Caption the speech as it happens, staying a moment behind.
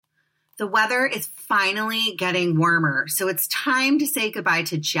The weather is finally getting warmer, so it's time to say goodbye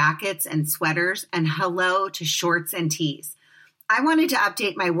to jackets and sweaters and hello to shorts and tees. I wanted to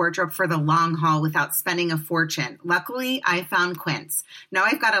update my wardrobe for the long haul without spending a fortune. Luckily, I found Quince. Now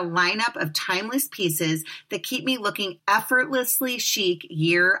I've got a lineup of timeless pieces that keep me looking effortlessly chic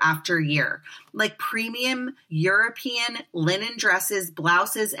year after year, like premium European linen dresses,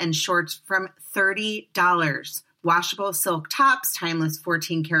 blouses, and shorts from $30. Washable silk tops, timeless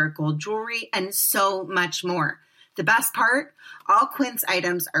 14-karat gold jewelry, and so much more. The best part? All Quince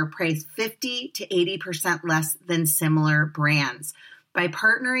items are priced 50 to 80% less than similar brands. By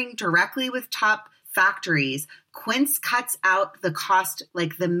partnering directly with top factories, Quince cuts out the cost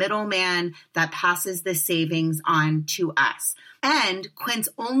like the middleman that passes the savings on to us. And Quince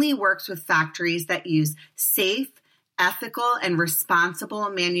only works with factories that use safe, ethical, and responsible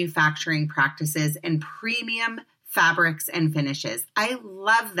manufacturing practices and premium fabrics and finishes. I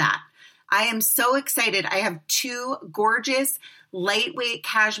love that. I am so excited. I have 2 gorgeous lightweight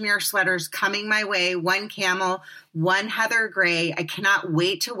cashmere sweaters coming my way, one camel, one heather gray. I cannot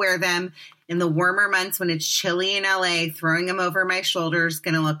wait to wear them in the warmer months when it's chilly in LA. Throwing them over my shoulders,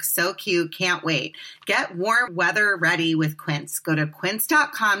 going to look so cute. Can't wait. Get warm weather ready with Quince. Go to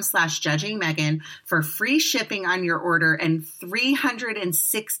quince.com/judgingmegan for free shipping on your order and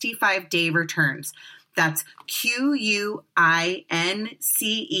 365-day returns. That's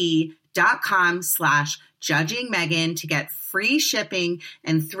QUINCE.com/judgingmegan to get free shipping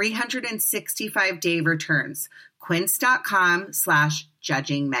and 365-day returns.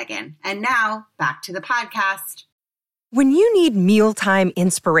 Quince.com/judgingmegan. And now back to the podcast. When you need mealtime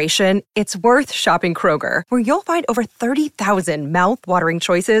inspiration, it's worth shopping Kroger, where you'll find over 30,000 mouth-watering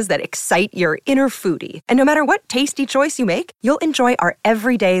choices that excite your inner foodie. And no matter what tasty choice you make, you'll enjoy our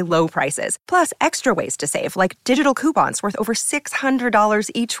everyday low prices, plus extra ways to save, like digital coupons worth over $600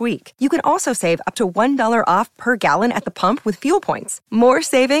 each week. You can also save up to $1 off per gallon at the pump with fuel points. More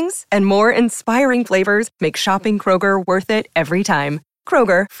savings and more inspiring flavors make shopping Kroger worth it every time.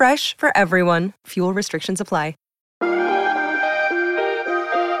 Kroger, fresh for everyone. Fuel restrictions apply.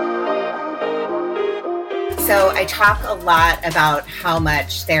 So I talk a lot about how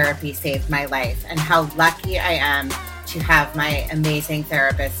much therapy saved my life and how lucky I am to have my amazing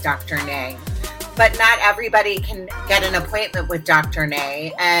therapist, Dr. Nay. But not everybody can get an appointment with Dr.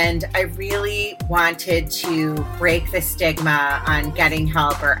 Nay, and I really wanted to break the stigma on getting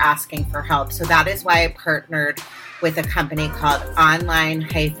help or asking for help. So that is why I partnered with a company called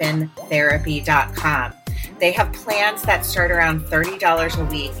online-therapy.com. They have plans that start around $30 a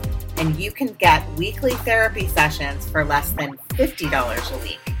week, and you can get weekly therapy sessions for less than $50 a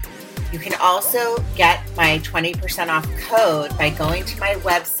week. You can also get my 20% off code by going to my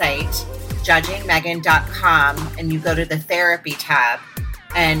website, judgingmegan.com, and you go to the therapy tab.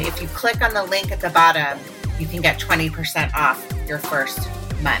 And if you click on the link at the bottom, you can get 20% off your first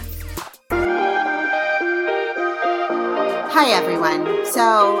month. Hi, everyone.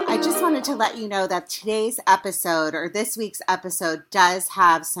 So I just wanted to let you know that today's episode, or this week's episode, does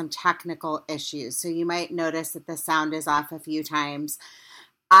have some technical issues. So you might notice that the sound is off a few times.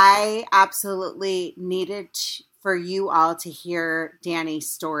 I absolutely needed for you all to hear Danny's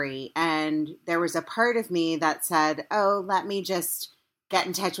story. And there was a part of me that said, oh, let me just get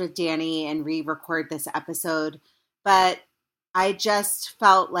in touch with Danny and re-record this episode. But I just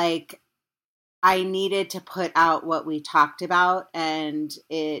felt like I needed to put out what we talked about, and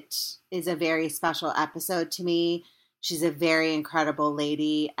it is a very special episode to me. She's a very incredible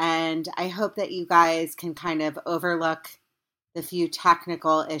lady, and I hope that you guys can kind of overlook the few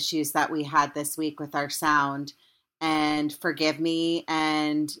technical issues that we had this week with our sound and forgive me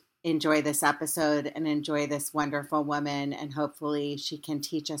and enjoy this episode and enjoy this wonderful woman, and hopefully she can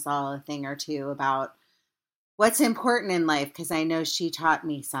teach us all a thing or two about what's important in life, because I know she taught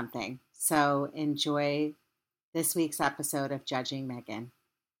me something. So enjoy this week's episode of Judging Megan.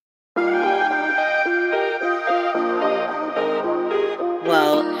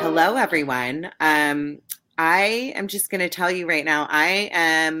 Well, hello, everyone. I am just going to tell you right now, I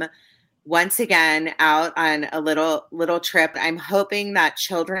am once again out on a little trip. I'm hoping that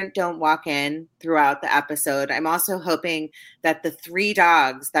children don't walk in throughout the episode. I'm also hoping that the 3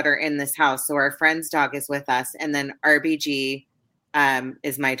 dogs that are in this house, so our friend's dog is with us, and then RBG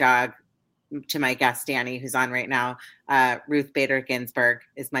is my dog, to my guest, Danny, who's on right now. Ruth Bader Ginsburg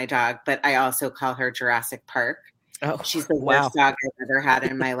is my dog, but I also call her Jurassic Park. Oh, she's the worst dog I've ever had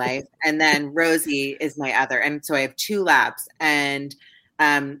in my life. And then Rosie is my other. And so I have 2 labs, and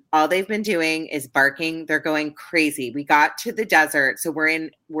all they've been doing is barking. They're going crazy. We got to the desert. So we're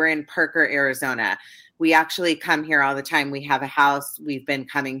in Parker, Arizona. We actually come here all the time. We have a house. We've been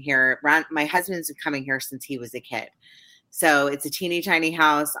coming here. My husband's been coming here since he was a kid. So it's a teeny tiny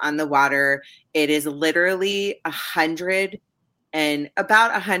house on the water. It is literally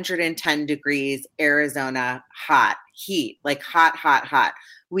 110 degrees Arizona heat, like hot.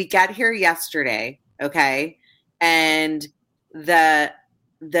 We got here yesterday, okay? And the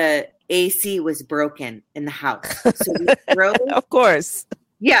AC was broken in the house. So we drove. Of course.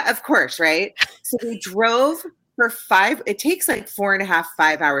 Yeah, of course, right? So we drove for it takes like 4.5,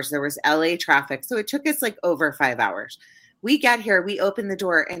 5 hours. There was LA traffic. So it took us like over 5 hours. We got here, we opened the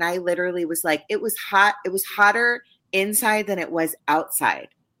door, and I literally was like, it was hot. It was hotter inside than it was outside.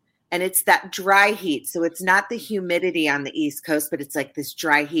 And it's that dry heat. So it's not the humidity on the East Coast, but it's like this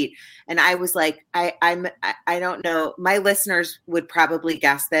dry heat. And I was like, I don't know. My listeners would probably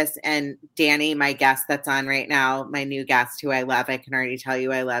guess this. And Danny, my guest that's on right now, my new guest who I love, I can already tell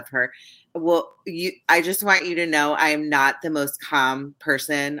you I love her. Well, I just want you to know I am not the most calm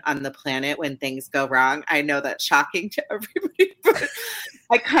person on the planet when things go wrong. I know that's shocking to everybody, but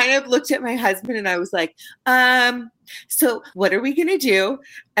I kind of looked at my husband and I was like, so what are we going to do?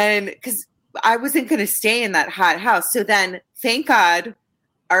 And because I wasn't going to stay in that hot house. So then, thank God,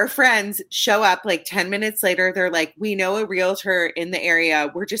 our friends show up like 10 minutes later. They're like, we know a realtor in the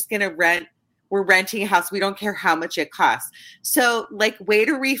area. We're just going to we're renting a house. We don't care how much it costs. So like, way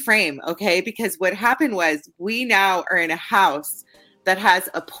to reframe, okay? Because what happened was we now are in a house that has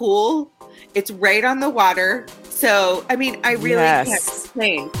a pool. It's right on the water. So, I mean, I really can't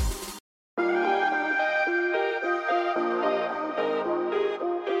explain.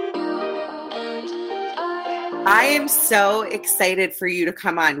 I am so excited for you to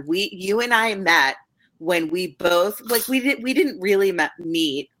come on. You and I met when we both, like, we didn't really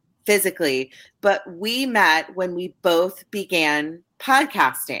meet physically, but we met when we both began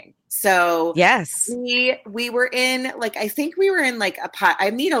podcasting. So yes, we were in, like, I think we were in like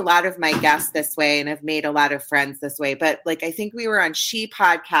I meet a lot of my guests this way and I've made a lot of friends this way, but like, I think we were on She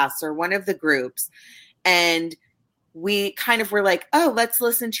Podcasts or one of the groups, and we kind of were like, oh, let's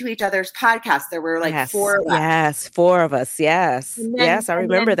listen to each other's podcasts. There were like four of us. Yes, four of us. Yes. Yes, I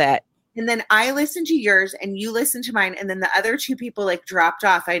remember that. And then I listened to yours and you listened to mine. And then the other two people like dropped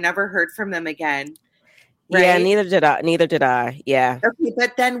off. I never heard from them again. Right? Yeah, neither did I. Yeah. Okay.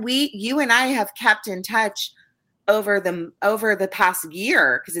 But then you and I have kept in touch over the past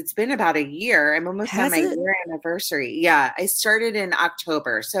year, because it's been about a year. I'm almost on my year anniversary. Yeah. I started in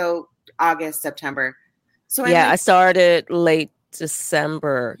October. So August, September. So I started late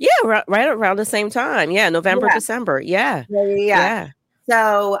December. Yeah. Right around the same time. Yeah. November, December. Yeah. Yeah.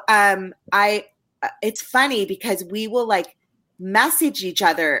 So, it's funny because we will like message each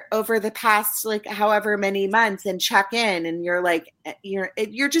other over the past, like, however many months and check in, and you're like,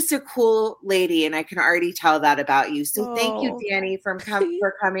 you're just a cool lady. And I can already tell that about you. So thank you, Danny, for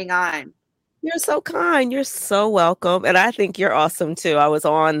coming on. You're so kind. You're so welcome. And I think you're awesome too. I was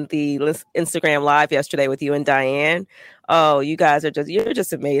on the Instagram live yesterday with you and Diane. Oh, you guys you're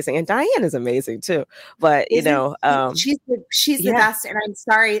just amazing. And Diane is amazing too. But she's the best. And I'm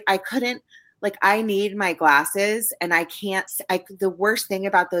sorry, I couldn't, like, I need my glasses and I can't, the worst thing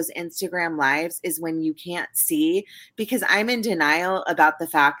about those Instagram lives is when you can't see, because I'm in denial about the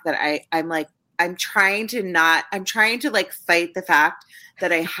fact that I'm trying to like fight the fact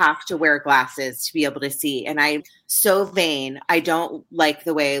that I have to wear glasses to be able to see. And I'm so vain. I don't like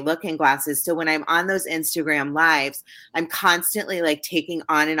the way I look in glasses. So when I'm on those Instagram lives, I'm constantly like taking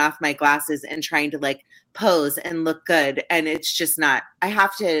on and off my glasses and trying to like pose and look good. And it's just not, I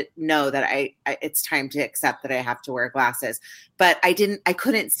have to know that it's time to accept that I have to wear glasses, but I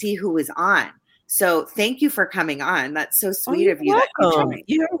couldn't see who was on. So thank you for coming on. That's so sweet of you.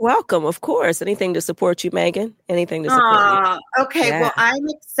 You're welcome. Of course. Anything to support you, Megan. Anything to support you. Okay. Yeah. Well, I'm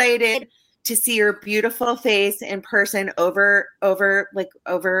excited to see your beautiful face in person over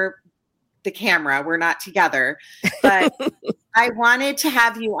the camera. We're not together, but I wanted to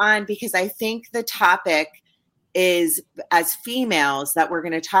have you on because I think the topic is, as females, that we're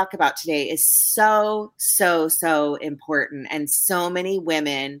going to talk about today is so, so, so important. And so many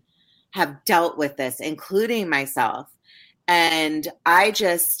women have dealt with this, including myself. And I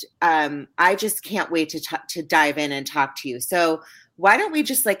just can't wait to dive in and talk to you. So why don't we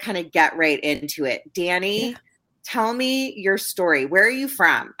just like kind of get right into it? Danny, tell me your story. Where are you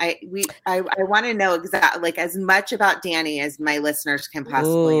from? I want to know exactly, like, as much about Danny as my listeners can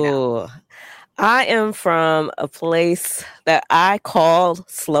possibly know. I am from a place that I call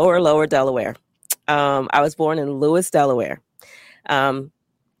Lower Delaware. I was born in Lewis, Delaware.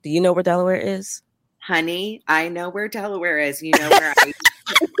 Do you know where Delaware is? Honey, I know where Delaware is. You know where I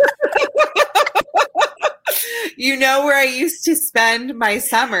You know where I used to spend my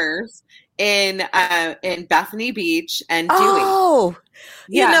summers in Bethany Beach and Dewey. Oh,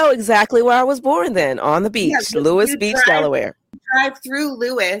 you Yeah. know exactly where I was born then, on the beach, Lewis Beach, Delaware. Drive through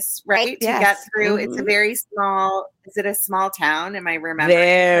Lewis, right? To get through. It's a very small, is it a small town? Am I remembering?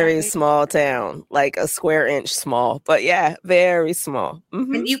 Very small town, like a square inch small, but yeah, very small.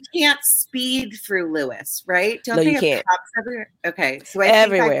 And you can't speed through Lewis, right? No, you can't. Cops everywhere? Okay. So I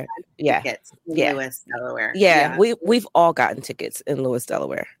everywhere. think I've tickets in Lewis, Delaware. Yeah. We've all gotten tickets in Lewis,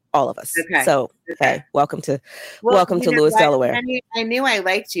 Delaware. All of us. Okay. So hey, welcome to Lewis, Delaware. I knew I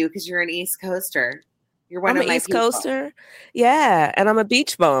liked you because you're an East Coaster. You're one of my East Coaster. Yeah. And I'm a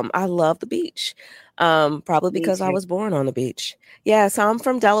beach bum. I love the beach. Probably because I was born on the beach. Yeah. So I'm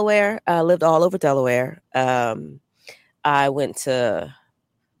from Delaware. I lived all over Delaware. I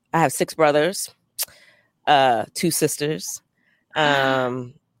have 6 brothers, 2 sisters.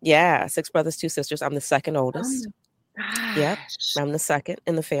 6 brothers, 2 sisters. I'm the second oldest. Yep. I'm the second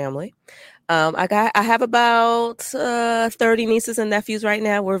in the family. I have about 30 nieces and nephews right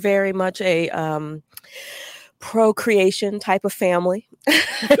now. We're very much a procreation type of family.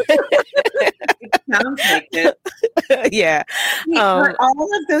 It sounds like it. Yeah. Are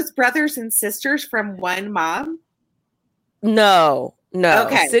all of those brothers and sisters from one mom? No.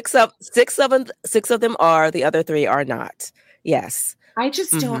 Okay. 6 of them are. The other 3 are not. Yes. I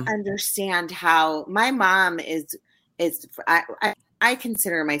just don't understand how my mom is. I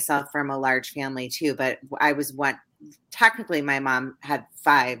consider myself from a large family too, but I was technically my mom had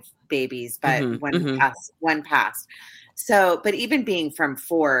 5 babies, but one passed. So, but even being from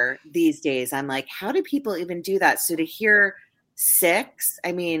 4 these days, I'm like, how do people even do that? So to hear 6,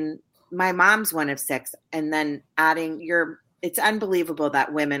 I mean, my mom's one of 6, and then adding it's unbelievable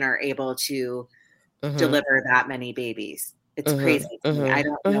that women are able to deliver that many babies. It's crazy to me. I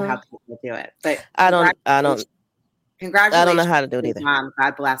don't know how people do it, but I don't. Congratulations. I don't know how to do it either. Mom,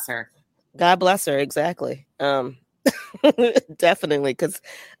 God bless her. God bless her. Exactly. Definitely. Because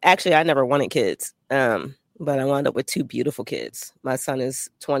actually, I never wanted kids. But I wound up with 2 beautiful kids. My son is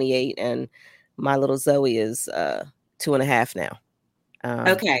 28 and my little Zoe is 2.5 now.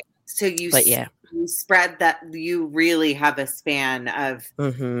 Okay. So you spread that, you really have a span of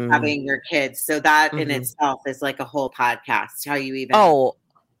having your kids. So that in itself is like a whole podcast. How you even.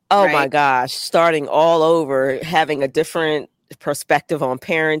 Oh my gosh, starting all over, having a different perspective on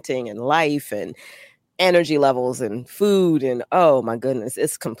parenting and life and energy levels and food. And oh my goodness,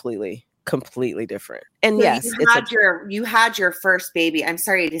 it's completely different. And so yes, you had your first baby. I'm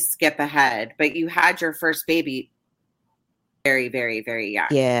sorry to skip ahead, but you had your first baby very, very, very young.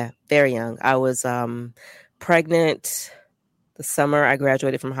 Yeah, very young. I was pregnant the summer I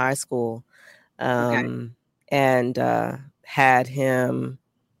graduated from high school and had him,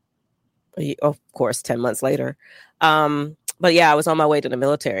 of course, 10 months later. But yeah, I was on my way to the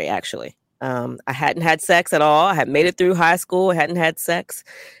military, actually. I hadn't had sex at all. I had made it through high school, hadn't had sex.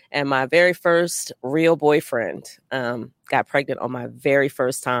 And my very first real boyfriend got pregnant on my very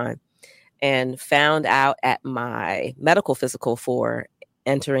first time and found out at my medical physical for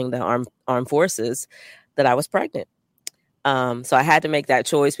entering the armed forces that I was pregnant. So I had to make that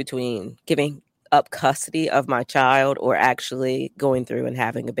choice between giving up custody of my child or actually going through and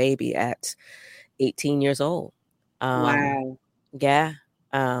having a baby at 18 years old. Wow. Yeah.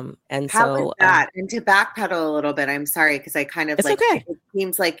 And how was that? And to backpedal a little bit, I'm sorry, because I kind of it's okay. It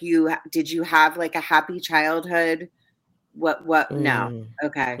seems like did you have like a happy childhood? What? No.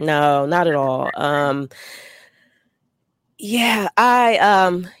 Okay. No, not at all. Yeah,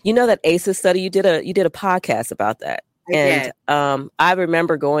 I you know that ACEs study, you did a podcast about that. I did. I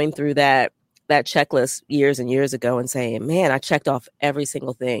remember going through that checklist years and years ago and saying, man, I checked off every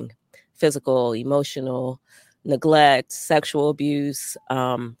single thing: physical, emotional, neglect, sexual abuse,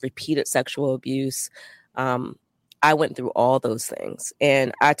 repeated sexual abuse. I went through all those things.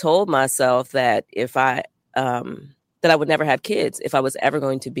 And I told myself that if that I would never have kids if I was ever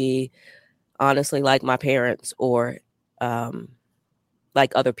going to be honestly like my parents or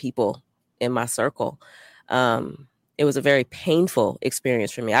like other people in my circle. It was a very painful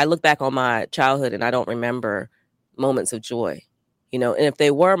experience for me. I look back on my childhood and I don't remember moments of joy. You know, and if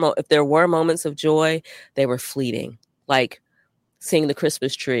there were moments of joy, they were fleeting, like seeing the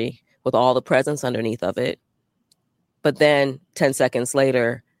Christmas tree with all the presents underneath of it. But then 10 seconds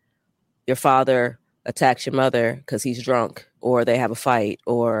later, your father attacks your mother because he's drunk, or they have a fight,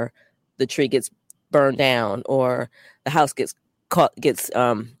 or the tree gets burned down, or the house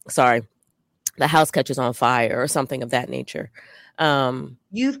the house catches on fire or something of that nature.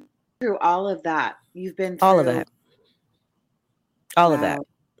 You've been through all of that. You've been through all of that. All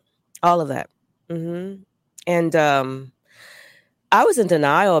of that. Mm-hmm. And I was in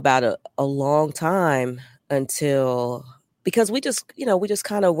denial about it a long time until, because we just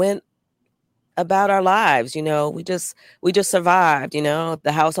kind of went about our lives. We just survived.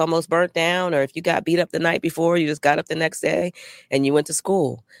 The house almost burnt down, or if you got beat up the night before, you just got up the next day and you went to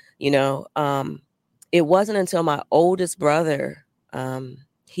school. It wasn't until my oldest brother,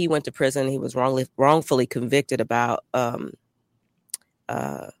 he went to prison. He was wrongfully convicted about the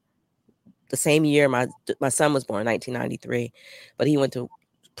same year my son was born, 1993, but he went to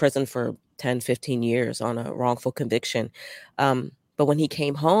prison for 10, 15 years on a wrongful conviction. But when he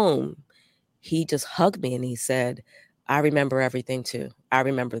came home, he just hugged me and he said, I remember everything too. I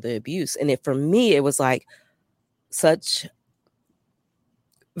remember the abuse. And for me, it was like such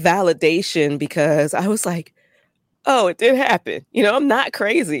validation, because I was like, oh, it did happen. I'm not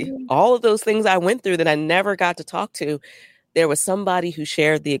crazy. All of those things I went through that I never got to talk to, there was somebody who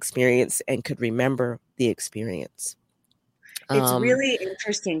shared the experience and could remember the experience. It's really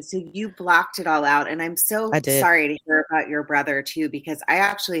interesting. So you blocked it all out. And I'm so sorry to hear about your brother too, because I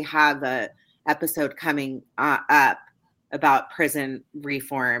actually have a episode coming up about prison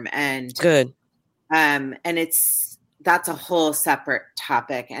reform, and good. And that's a whole separate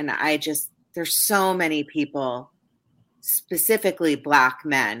topic. And there's so many people, specifically Black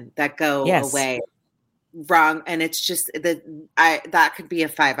men, that go away wrong. And it's just that could be a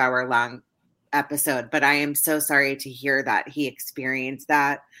 5-hour long episode, but I am so sorry to hear that he experienced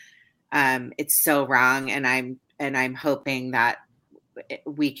that. It's so wrong. And I'm hoping that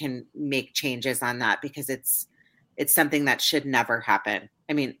we can make changes on that, because it's something that should never happen.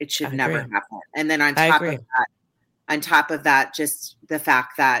 I mean, it should never happen. And then on top of that, just the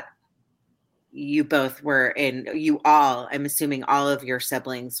fact that you both were I'm assuming all of your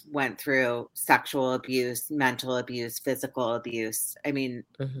siblings went through sexual abuse, mental abuse, physical abuse. I mean,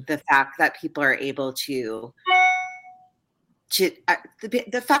 the fact that people are able to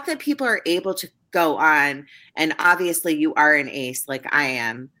the fact that people are able to go on, and obviously you are an ace like I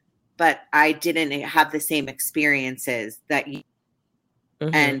am, but I didn't have the same experiences that you.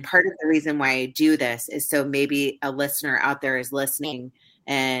 And part of the reason why I do this is so maybe a listener out there is listening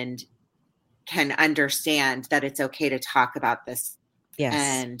and can understand that it's okay to talk about this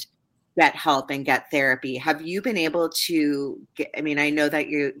and get help and get therapy. Have you been able to I know that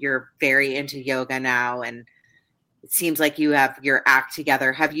you're very into yoga now, and it seems like you have your act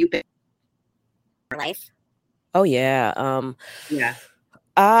together. Have you been in your life? Oh yeah.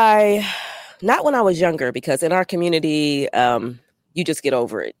 Not when I was younger, because in our community, you just get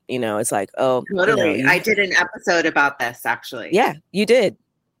over it. It's like, oh, totally. I did an episode about this, actually. Yeah, you did.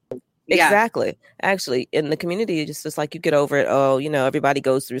 Exactly. Actually, in the community, it's just like you get over it. Oh, everybody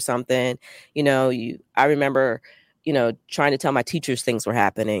goes through something. I remember, trying to tell my teachers things were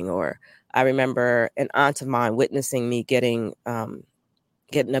happening, or I remember an aunt of mine witnessing me getting a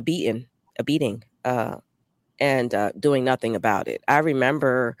beating, and doing nothing about it. I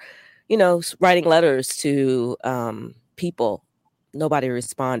remember, writing letters to people. Nobody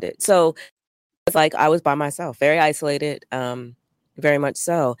responded. So it's like I was by myself, very isolated. Very much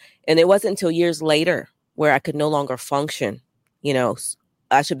so. And it wasn't until years later where I could no longer function.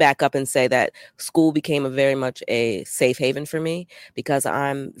 I should back up and say that school became very much a safe haven for me, because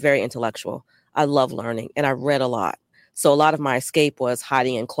I'm very intellectual. I love learning, and I read a lot. So a lot of my escape was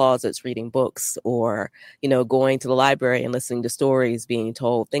hiding in closets, reading books, or, going to the library and listening to stories being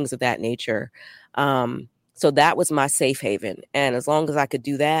told, things of that nature. So that was my safe haven. And as long as I could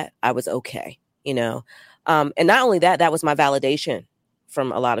do that, I was okay, and not only that, that was my validation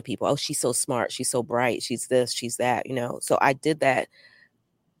from a lot of people. Oh, she's so smart. She's so bright. She's this, she's that, So I did that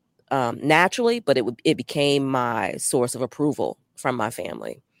naturally, but it became my source of approval from my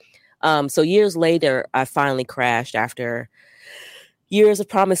family. So years later, I finally crashed after years of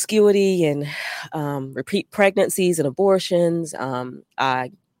promiscuity and repeat pregnancies and abortions.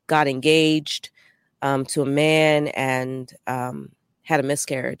 I got engaged to a man and had a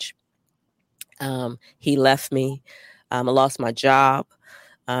miscarriage. He left me. I lost my job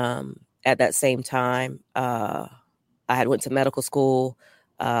at that same time. I had went to medical school,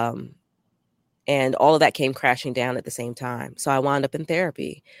 and all of that came crashing down at the same time. So I wound up in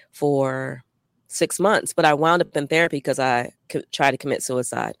therapy for 6 months, but I wound up in therapy because I tried to commit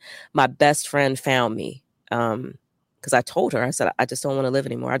suicide. My best friend found me because I told her, I said, I just don't want to live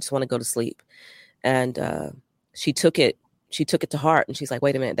anymore. I just want to go to sleep. And she took it to heart, and she's like,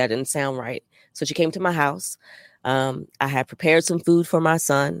 wait a minute, that didn't sound right. So she came to my house. I had prepared some food for my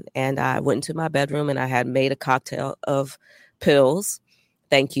son, and I went into my bedroom and I had made a cocktail of pills.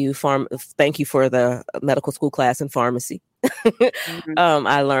 Thank you for the medical school class in pharmacy. Mm-hmm.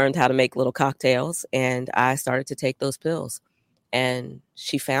 I learned how to make little cocktails, and I started to take those pills, and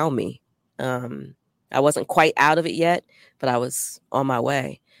she found me. I wasn't quite out of it yet, but I was on my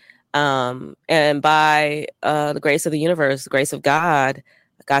way. And by the grace of the universe, the grace of God,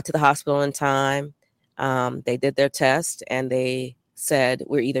 I got to the hospital in time. They did their test, and they said,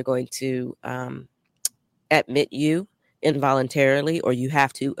 we're either going to admit you involuntarily, or you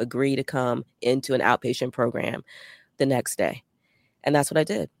have to agree to come into an outpatient program the next day. And that's what I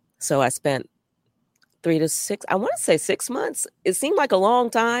did. So I spent 3 to 6, I want to say 6 months. It seemed like a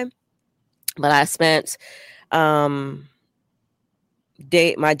long time, but I spent my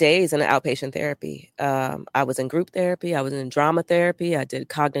days in outpatient therapy. I was in group therapy. I was in drama therapy. I did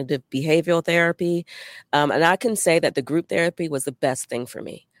cognitive behavioral therapy. And I can say that the group therapy was the best thing for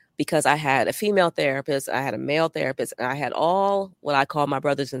me, because I had a female therapist, I had a male therapist, and I had all what I call my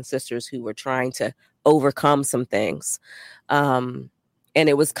brothers and sisters who were trying to overcome some things. And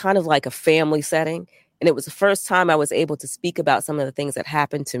it was kind of like a family setting. And it was the first time I was able to speak about some of the things that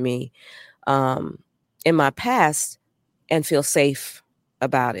happened to me in my past and feel safe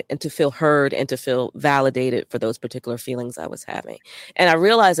about it, and to feel heard and to feel validated for those particular feelings I was having. And I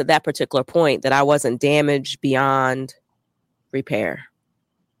realized at that particular point that I wasn't damaged beyond repair.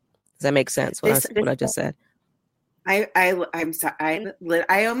 Does that make sense? What I just said? I'm sorry.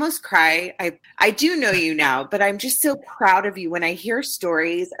 I almost cry. I do know you now, but I'm just so proud of you when I hear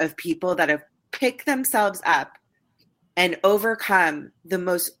stories of people that have picked themselves up and overcome the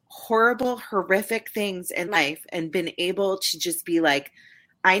most horrible, horrific things in life and been able to just be like,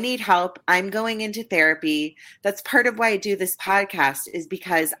 I need help. I'm going into therapy. That's part of why I do this podcast, is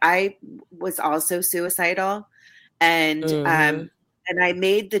because I was also suicidal, and and I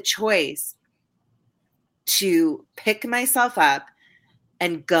made the choice to pick myself up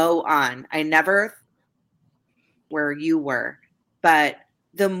and go on. I never where you were, but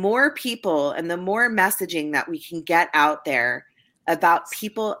the more people and the more messaging that we can get out there about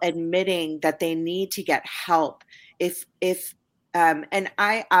people admitting that they need to get help. And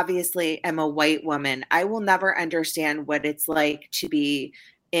I obviously am a white woman. I will never understand what it's like to be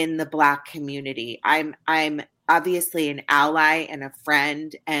in the Black community. I'm obviously an ally and a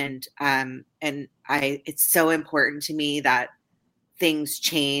friend, and it's so important to me that things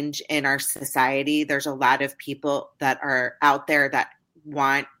change in our society. There's a lot of people that are out there that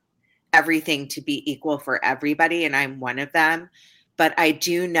want everything to be equal for everybody, and I'm one of them. But I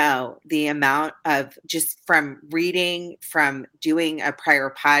do know the amount of, just from reading, from doing a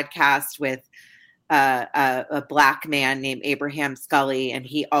prior podcast with a Black man named Abraham Scully, and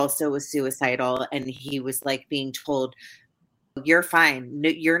he also was suicidal, and he was like being told, you're fine.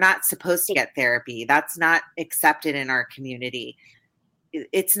 You're not supposed to get therapy. That's not accepted in our community.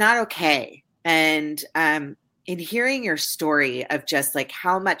 It's not okay. And in hearing your story of just like,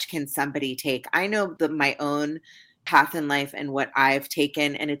 how much can somebody take? I know my own path in life and what I've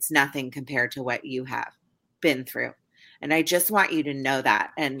taken, and it's nothing compared to what you have been through. And I just want you to know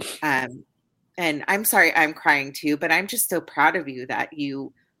that. And I'm sorry, I'm crying too, but I'm just so proud of you that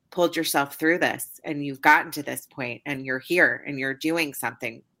you pulled yourself through this and you've gotten to this point, and you're here and you're doing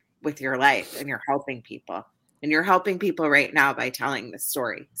something with your life, and you're helping people, and you're helping people right now by telling this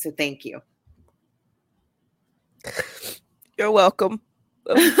story. So thank you. You're welcome.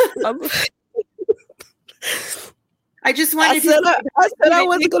 I just wanted I said I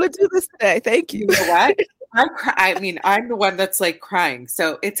wasn't going to do this today. Thank you. You know what? I'm the one that's like crying,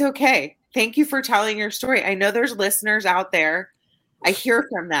 so it's okay. Thank you for telling your story. I know there's listeners out there. I hear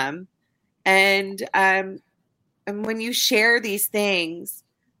from them. And when you share these things,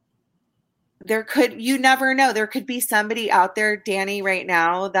 you never know. There could be somebody out there, Danny, right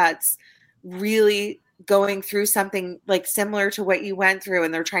now that's really going through something like similar to what you went through,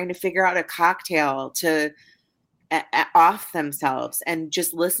 and they're trying to figure out a cocktail to off themselves, and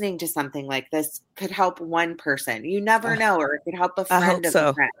just listening to something like this could help one person. You never know, or it could help a friend of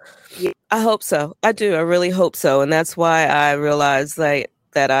a friend. Yeah. I hope so. I do. I really hope so. And that's why I realized that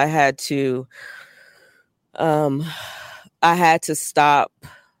I had to stop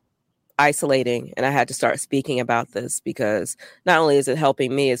isolating, and I had to start speaking about this, because not only is it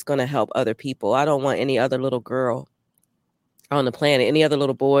helping me, it's going to help other people. I don't want any other little girl on the planet, any other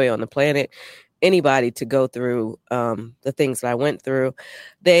little boy on the planet, anybody to go through the things that I went through.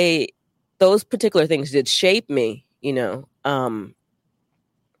 Those particular things did shape me,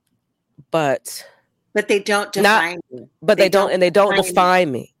 but they don't define me. But they don't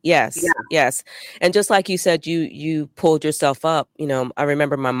define me. Yes. Yeah. Yes. And just like you said, you pulled yourself up. I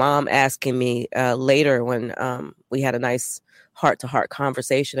remember my mom asking me later when we had a nice heart-to-heart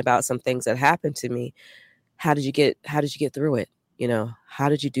conversation about some things that happened to me. how did you get through it? How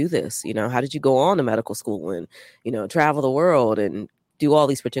did you do this? How did you go on to medical school and, travel the world and do all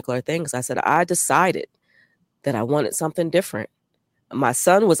these particular things? I said, I decided that I wanted something different. My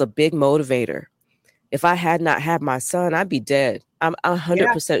son was a big motivator. If I had not had my son, I'd be dead. I'm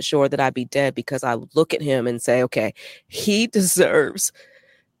 100% sure that I'd be dead, because I would look at him and say, okay, he deserves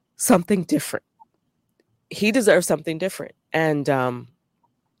something different. He deserves something different. And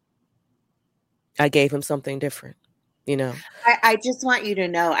I gave him something different, I just want you to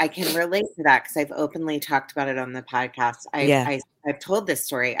know I can relate to that, because I've openly talked about it on the podcast. I've told this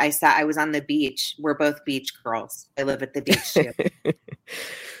story. I was on the beach. We're both beach girls. I live at the beach too.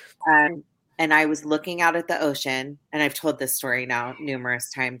 And I was looking out at the ocean, and I've told this story now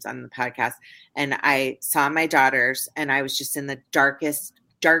numerous times on the podcast. And I saw my daughters, and I was just in the darkest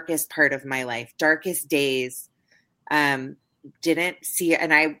part of my life, darkest days. Didn't see,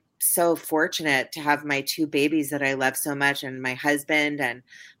 and I'm so fortunate to have my two babies that I love so much, and my husband,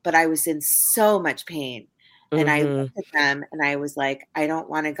 but I was in so much pain. And I looked at them and I was like, I don't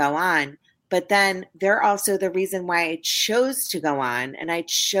want to go on. But then they're also the reason why I chose to go on. And I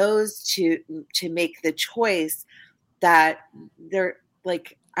chose to make the choice that they're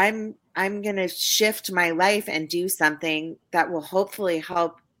like, I'm going to shift my life and do something that will hopefully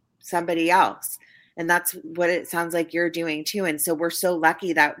help somebody else. And that's what it sounds like you're doing too. And so we're so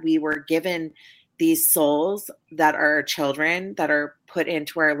lucky that we were given these souls that are children that are put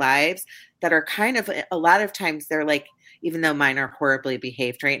into our lives, that are kind of, a lot of times they're like, even though mine are horribly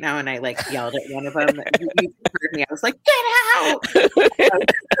behaved right now, and I like yelled at one of them, you heard me, I was like, get out!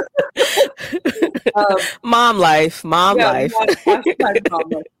 Mom life. Mom life.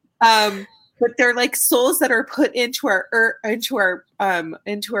 But they're like souls that are put into our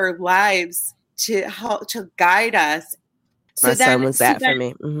lives to help, to guide us. So my son was that for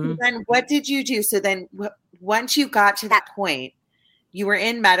me. Mm-hmm. Then what did you do? So then once you got to that point, you were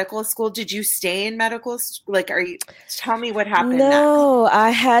in medical school. Did you stay in medical school? Tell me what happened. No,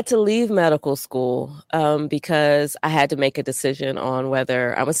 I had to leave medical school because I had to make a decision on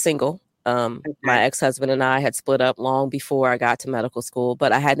whether I was single. Okay. My ex-husband and I had split up long before I got to medical school,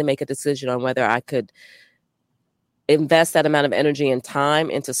 but I had to make a decision on whether I could invest that amount of energy and time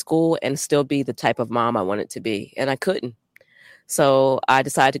into school and still be the type of mom I wanted to be. And I couldn't. So I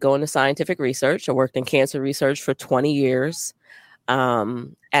decided to go into scientific research. I worked in cancer research for 20 years.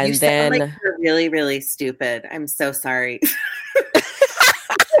 And you then sound like you're really, really stupid. I'm so sorry.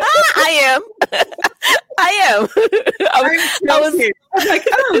 I am. I'm like,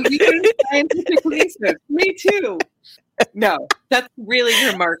 oh, you did scientific research. Me too. No, that's really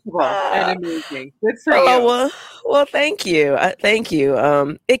remarkable and amazing. Good for you. Well, thank you. Thank you.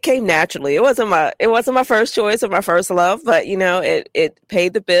 It came naturally. It wasn't my first choice or my first love, but it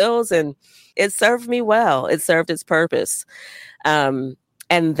paid the bills and it served me well. It served its purpose. And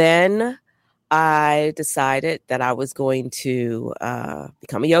then I decided that I was going to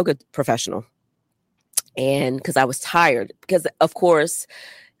become a yoga professional. And because I was tired, because of course,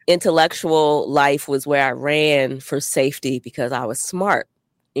 intellectual life was where I ran for safety because I was smart.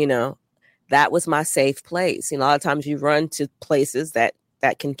 That was my safe place. A lot of times you run to places that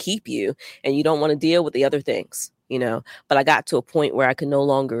can keep you and you don't want to deal with the other things. But I got to a point where I could no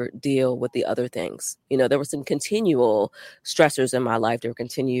longer deal with the other things. There were some continual stressors in my life. There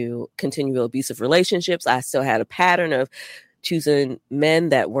were continual abusive relationships. I still had a pattern of choosing men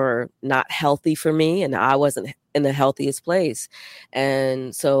that were not healthy for me, and I wasn't in the healthiest place.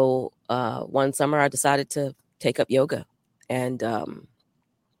 And so one summer I decided to take up yoga and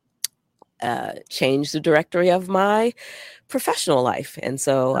change the directory of my professional life. And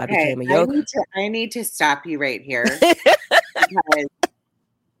so I became a yoga. I need to stop you right here. Because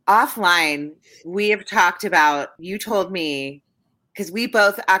offline, we have talked about, you told me, because we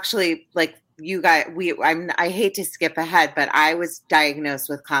both actually, like, you guys, I hate to skip ahead, but I was diagnosed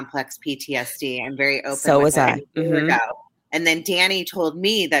with complex PTSD. I'm very open. So was I. Mm-hmm. And then Danny told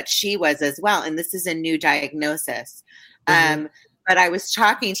me that she was as well. And this is a new diagnosis. Mm-hmm. But I was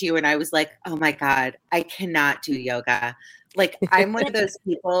talking to you and I was like, oh my God, I cannot do yoga. Like, I'm one of those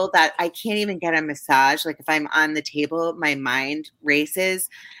people that I can't even get a massage. Like, if I'm on the table, my mind races.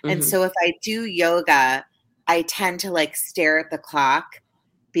 Mm-hmm. And so if I do yoga, I tend to like stare at the clock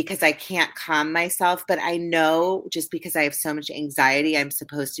because I can't calm myself. But I know, just because I have so much anxiety, I'm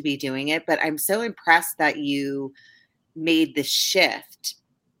supposed to be doing it. But I'm so impressed that you made the shift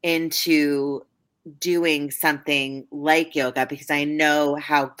into doing something like yoga, because I know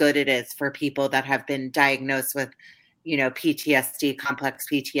how good it is for people that have been diagnosed with, PTSD, complex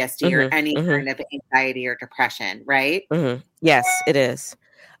PTSD, mm-hmm, or any mm-hmm. kind of anxiety or depression, right? Mm-hmm. Yes, it is.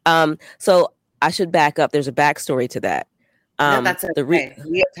 So I should back up. There's a backstory to that. No, that's okay.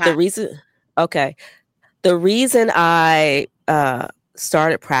 The reason I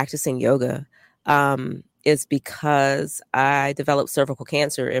started practicing yoga is because I developed cervical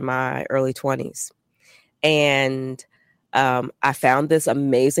cancer in my early 20s. And I found this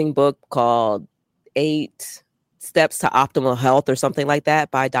amazing book called 8 Steps to Optimal Health or something like that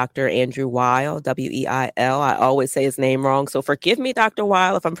by Dr. Andrew Weil, W-E-I-L. I always say his name wrong, so forgive me, Dr.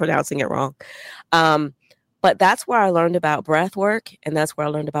 Weil, if I'm pronouncing it wrong. But that's where I learned about breath work, and that's where I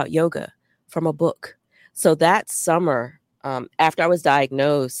learned about yoga, from a book. So that summer, after I was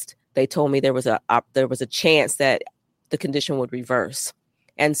diagnosed, they told me there was a chance that the condition would reverse.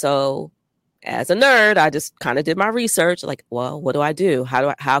 And so as a nerd, I just kind of did my research, like, well, what do I do?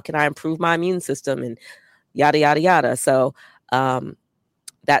 How can I improve my immune system, and yada, yada, yada. So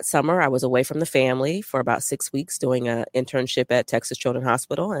that summer, I was away from the family for about 6 weeks doing an internship at Texas Children's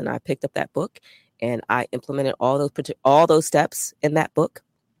Hospital. And I picked up that book and I implemented all those steps in that book.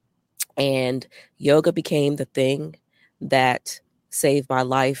 And yoga became the thing that saved my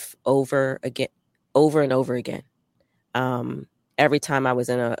life over and over again. Every time I was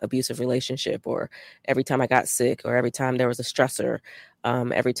in an abusive relationship, or every time I got sick, or every time there was a stressor,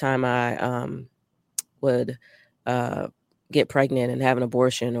 every time I would get pregnant and have an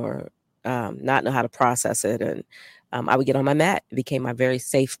abortion, or not know how to process it. And I would get on my mat. It became my very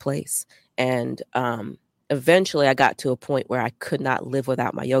safe place. And eventually I got to a point where I could not live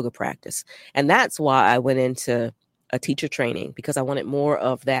without my yoga practice. And that's why I went into a teacher training, because I wanted more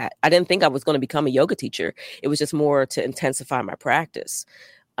of that. I didn't think I was going to become a yoga teacher. It was just more to intensify my practice.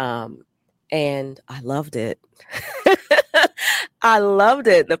 And I loved it. I loved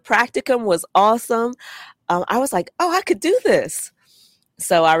it. The practicum was awesome. I was like, oh, I could do this.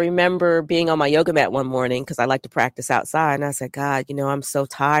 So I remember being on my yoga mat one morning, because I like to practice outside. And I said, God, I'm so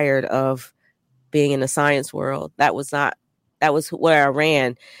tired of being in the science world. That was where I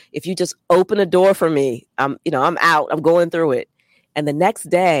ran. If you just open a door for me, I'm out, I'm going through it. And the next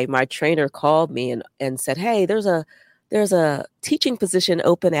day, my trainer called me and said, hey, there's a teaching position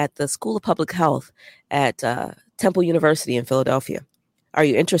open at the School of Public Health at Temple University in Philadelphia. Are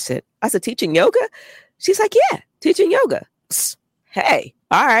you interested? I said, teaching yoga? She's like, yeah, teaching yoga. Hey,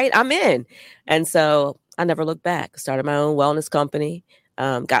 all right, I'm in. And so I never looked back. Started my own wellness company,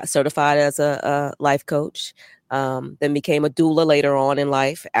 got certified as a life coach, then became a doula later on in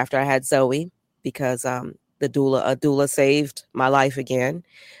life after I had Zoe, because a doula saved my life again.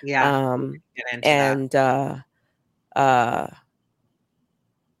 Yeah. And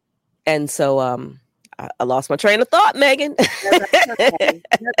so I lost my train of thought, Megan. No,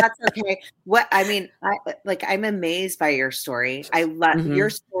 that's okay. I'm amazed by your story. I love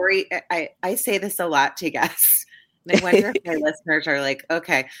your story. I say this a lot to guests. And I wonder if my listeners are like,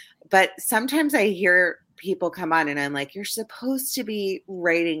 okay. But sometimes I hear people come on and I'm like, you're supposed to be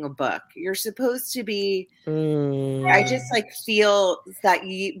writing a book. You're supposed to be, I just feel that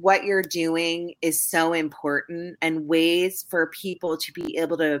what you're doing is so important, and ways for people to be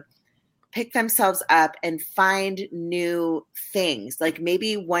able to pick themselves up and find new things. Like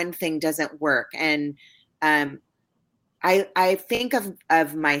maybe one thing doesn't work. And I think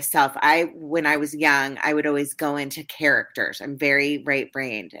of myself. When I was young, I would always go into characters. I'm very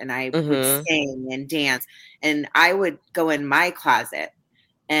right-brained, and I would sing and dance, and I would go in my closet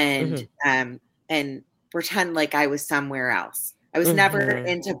and pretend like I was somewhere else. I was never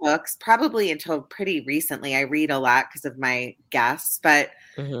into books, probably until pretty recently. I read a lot because of my guests, but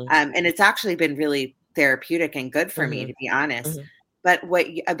and it's actually been really therapeutic and good for me, to be honest. But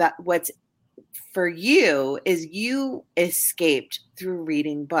what's for you is you escaped through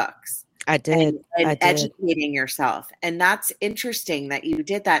reading books. I did. And educating yourself. And that's interesting that you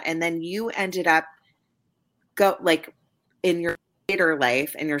did that. And then you ended up in your later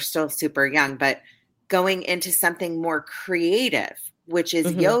life, and you're still super young, but going into something more creative, which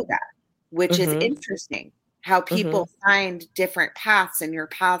is yoga, which is interesting. How people find different paths, and your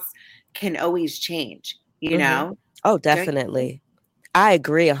paths can always change, you know? Oh, definitely. I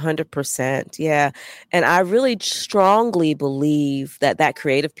agree 100%. Yeah. And I really strongly believe that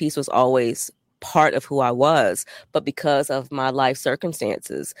creative piece was always part of who I was, but because of my life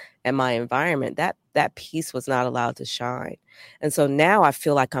circumstances and my environment, that piece was not allowed to shine. And so now I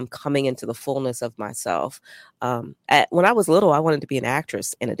feel like I'm coming into the fullness of myself. When I was little, I wanted to be an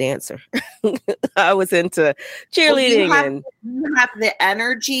actress and a dancer. I was into cheerleading. You have the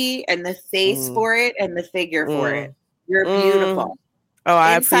energy and the face for it, and the figure for it. You're beautiful. Oh,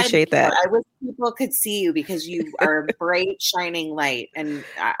 I appreciate that. I wish people could see you, because you are a bright, shining light. And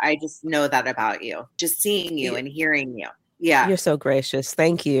I just know that about you, just seeing you and hearing you. Yeah. You're so gracious.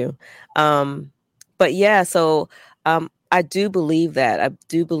 Thank you. But yeah, so I do believe that.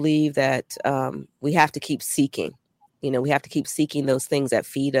 We have to keep seeking. We have to keep seeking those things that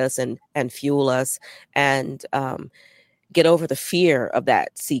feed us and fuel us, and get over the fear of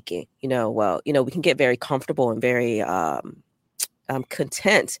that seeking. We can get very comfortable and very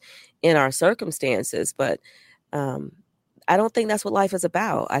content in our circumstances, but I don't think that's what life is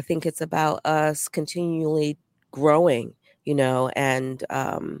about. I think it's about us continually growing, and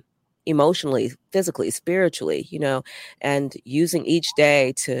emotionally, physically, spiritually, and using each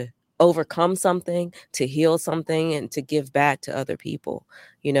day to overcome something, to heal something, and to give back to other people.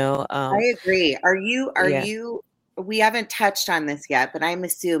 I agree. Are you? We haven't touched on this yet, but I'm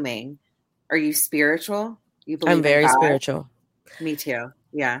assuming, are you spiritual? You believe I'm very in God? spiritual. Me too.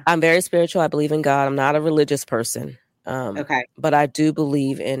 Yeah. I'm very spiritual. I believe in God. I'm not a religious person. Okay. But I do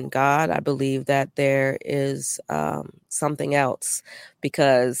believe in God. I believe that there is something else,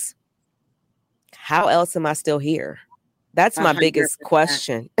 because how else am I still here? That's my 100%. biggest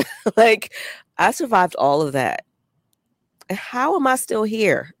question. Like, I survived all of that. How am I still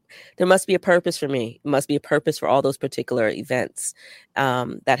here? There must be a purpose for me. There must be a purpose for all those particular events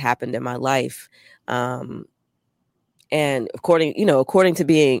that happened in my life. And according to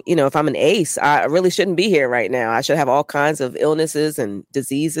being, if I'm an ace, I really shouldn't be here right now. I should have all kinds of illnesses and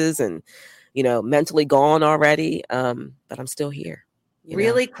diseases and, mentally gone already. But I'm still here.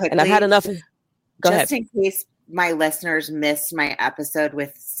 Really quickly. And I've had enough. Go ahead. Just in case my listeners missed my episode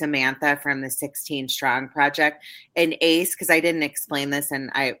with Samantha from the 16 Strong Project, an ACE, because I didn't explain this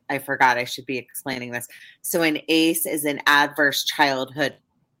and I forgot I should be explaining this. So an ACE is an adverse childhood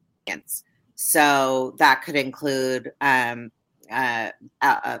experience. So that could include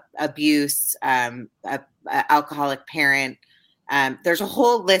abuse, alcoholic parent. There's a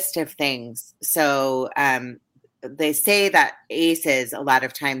whole list of things. So they say that ACEs a lot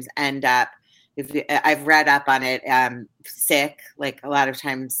of times end up, I've read up on it, sick, like a lot of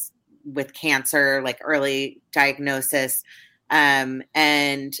times with cancer, like early diagnosis. And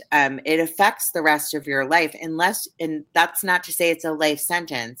it affects the rest of your life and that's not to say it's a life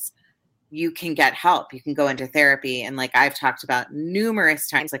sentence. You can get help. You can go into therapy. And like I've talked about numerous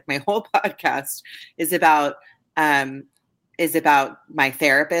times, like my whole podcast is about my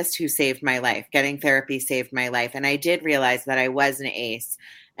therapist who saved my life. Getting therapy saved my life. And I did realize that I was an ACE,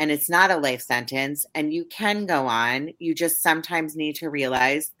 and it's not a life sentence, and you can go on. You just sometimes need to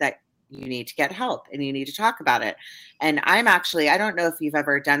realize that you need to get help and you need to talk about it. And I don't know if you've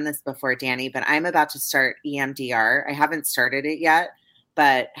ever done this before, Danny, but I'm about to start EMDR. I haven't started it yet.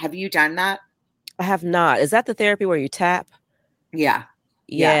 But have you done that? I have not. Is that the therapy where you tap? Yeah.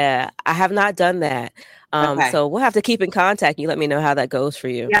 I have not done that. Okay. So we'll have to keep in contact. You let me know how that goes for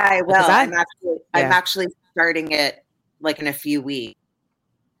you. Yeah, I will. I'm actually starting it like in a few weeks.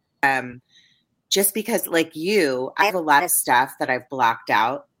 Just because like I have a lot of stuff that I've blocked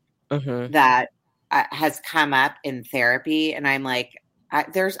out that has come up in therapy. And I'm like,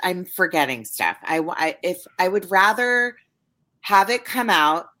 I'm forgetting stuff. If I would rather have it come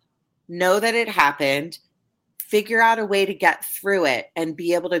out, know that it happened, figure out a way to get through it and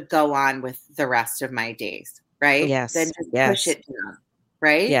be able to go on with the rest of my days, right? Yes. Then just push it down,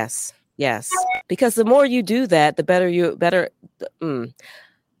 right? Yes. Because the more you do that, the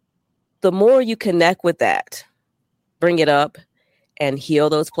more you connect with that, bring it up and heal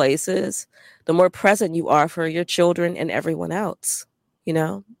those places, the more present you are for your children and everyone else.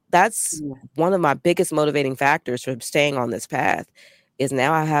 That's one of my biggest motivating factors for staying on this path is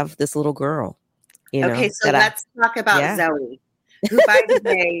now I have this little girl. Okay, so let's talk about Zoe, who, by the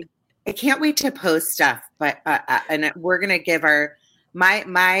way, I can't wait to post stuff. But and we're gonna give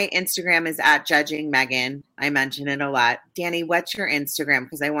my Instagram is at Judging Megan. I mention it a lot. Danny, what's your Instagram?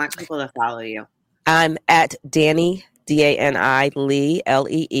 Because I want people to follow you. I'm at Danny DANI Lee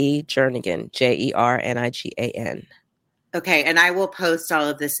LEE Jernigan JERNIGAN. Okay, and I will post all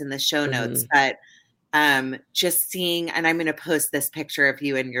of this in the show notes, but just seeing, and I'm going to post this picture of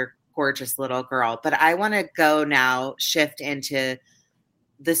you and your gorgeous little girl, but I want to go now, shift into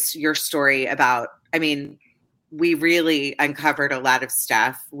your story about, we really uncovered a lot of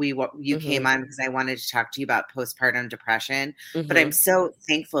stuff. You came on because I wanted to talk to you about postpartum depression, but I'm so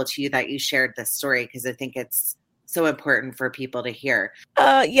thankful to you that you shared this story because I think it's so important for people to hear.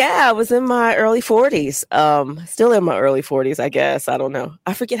 I was in my early 40s. Still in my early 40s, I guess. I don't know.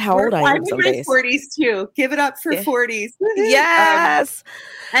 I forget how old I am some days. 40s too. Give it up for 40s. Yes.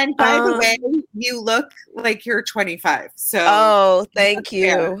 And by the way, you look like you're 25. So oh, thank you.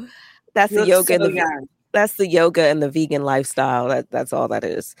 Yeah. That's the yoga. So that's the yoga and the vegan lifestyle. That's all that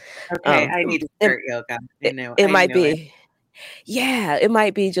is. Okay, I need to start yoga. I know. It might be. Yeah, it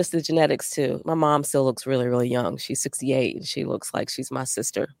might be just the genetics too. My mom still looks really, really young. She's 68 and she looks like she's my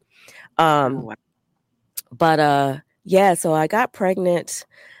sister. Oh, wow. But yeah, so I got pregnant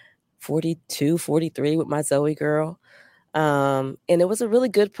 42, 43 with my Zoe girl. And it was a really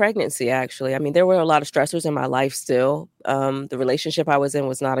good pregnancy, actually. I mean, there were a lot of stressors in my life still. The relationship I was in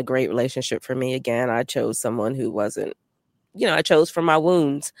was not a great relationship for me. Again, I chose someone who wasn't, I chose from my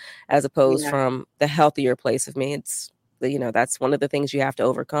wounds as opposed from the healthier place of me. It's, that's one of the things you have to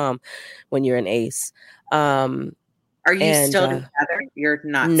overcome when you're an ace. Are you still together? You're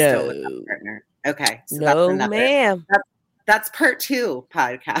not still with a partner. Okay. So that's another. Ma'am. That's part 2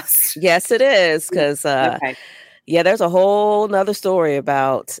 podcast. Yes, it is. Because, yeah, there's a whole nother story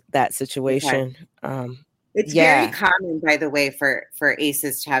about that situation. Okay. It's very common, by the way, for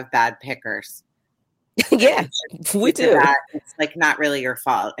aces to have bad pickers. Yeah, we do. It's like not really your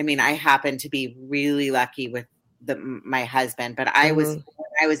fault. I mean, I happen to be really lucky with my husband, but I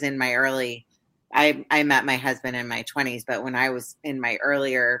was in my early. I met my husband in my 20s, but when I was in my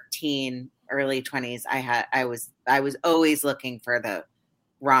early 20s, I was always looking for the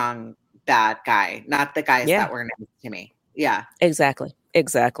wrong bad guy, not the guys that were nice to me. Yeah, exactly.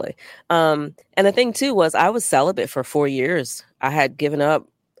 And the thing too was I was celibate for 4 years. I had given up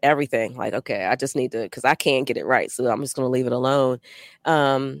everything. Like, okay, I just need to, because I can't get it right, so I'm just going to leave it alone.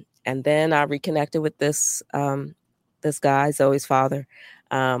 And then I reconnected with this guy, Zoe's father,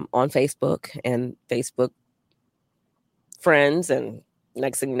 on Facebook, and Facebook friends, and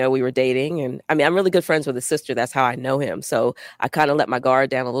next thing you know, we were dating. And I mean, I'm really good friends with his sister. That's how I know him. So I kind of let my guard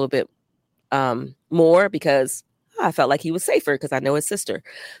down a little bit more because I felt like he was safer because I know his sister.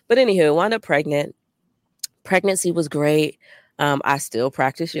 But anywho, I wound up pregnant. Pregnancy was great. I still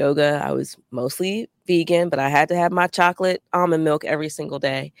practice yoga. I was mostly vegan, but I had to have my chocolate almond milk every single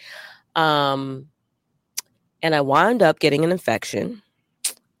day. And I wound up getting an infection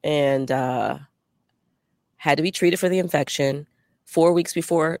and had to be treated for the infection 4 weeks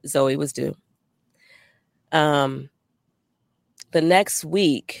before Zoe was due. The next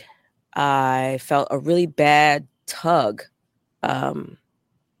week, I felt a really bad tug, in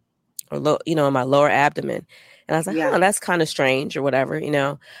my lower abdomen. And I was like, that's kind of strange or whatever,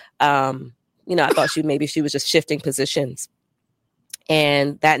 I thought maybe she was just shifting positions.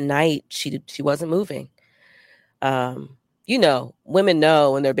 And that night she wasn't moving. Women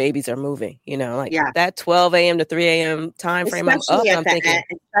know when their babies are moving, that 12 a.m. to 3 a.m. time frame.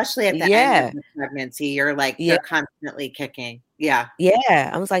 Especially at the end of the pregnancy, you're like, they're constantly kicking. Yeah.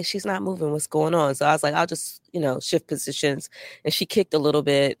 I was like, she's not moving. What's going on? So I was like, I'll just, shift positions. And she kicked a little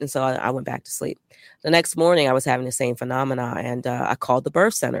bit. And so I went back to sleep. The next morning I was having the same phenomena, and I called the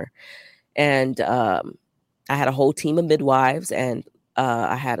birth center, and I had a whole team of midwives, and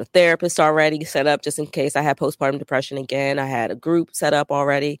I had a therapist already set up just in case I had postpartum depression again. I had a group set up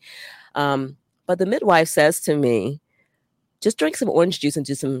already. But the midwife says to me, just drink some orange juice and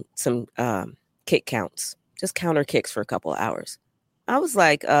do some kick counts. Just count her kicks for a couple of hours. I was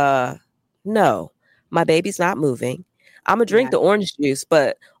like, no, my baby's not moving. I'm going to drink the orange juice,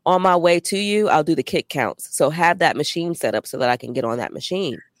 but on my way to you, I'll do the kick counts. So have that machine set up so that I can get on that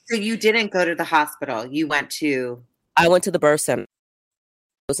machine. So you didn't go to the hospital. You went to... I went to the birth center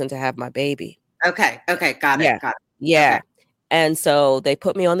to have my baby. Okay. Got it. Yeah. Okay. And so they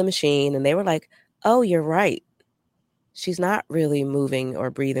put me on the machine, and they were like, oh, you're right. She's not really moving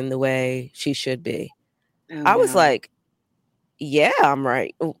or breathing the way she should be. Oh, I was like, yeah, I'm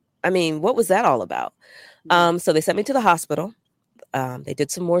right. I mean, what was that all about? So they sent me to the hospital. They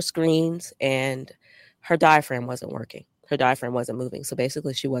did some more screens, and her diaphragm wasn't working. Her diaphragm wasn't moving. So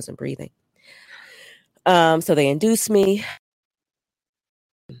basically she wasn't breathing. So they induced me.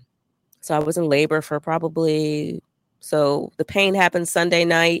 So I was in labor for so the pain happened Sunday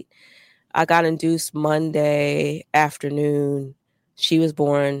night. I got induced Monday afternoon. She was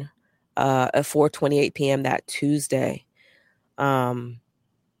born at 4:28 p.m. that Tuesday. So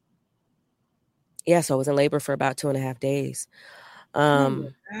I was in labor for about 2.5 days. Oh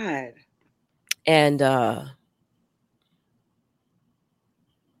my God. And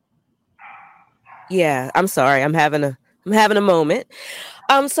I'm sorry. I'm having a moment.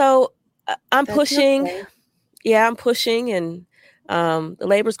 So I'm That's pushing. Okay. Yeah, I'm pushing, and the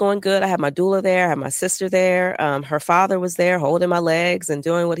labor's going good. I have my doula there. I have my sister there. Her father was there holding my legs and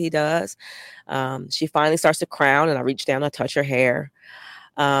doing what he does. She finally starts to crown, and I reach down, I touch her hair.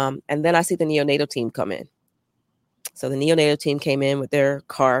 And then I see the neonatal team come in. So the neonatal team came in with their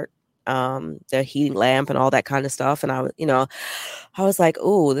cart, their heating lamp and all that kind of stuff. And I was like,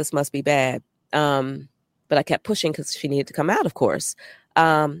 oh, this must be bad. But I kept pushing because she needed to come out, of course.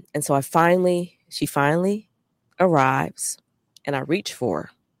 And so she finally arrives. and I reach for her,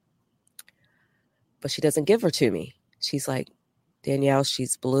 but she doesn't give her to me. She's like, Danielle,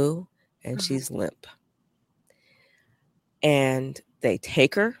 she's blue and she's limp. And they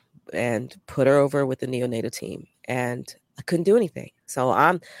take her and put her over with the neonatal team. And I couldn't do anything. So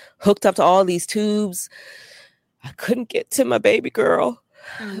I'm hooked up to all these tubes. I couldn't get to my baby girl.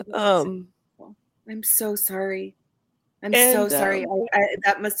 I'm so sorry. I'm so sorry.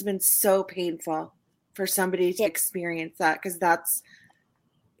 That must have been so painful for somebody to experience that, because that's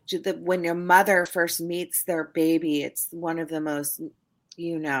when your mother first meets their baby, it's one of the most,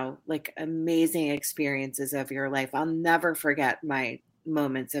 like amazing experiences of your life. I'll never forget my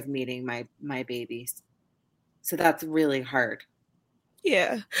moments of meeting my babies. So that's really hard.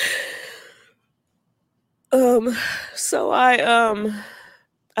 Yeah. So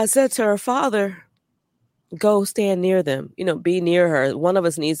I said to her father, go stand near them, be near her. One of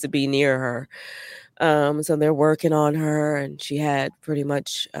us needs to be near her. So they're working on her, and she had pretty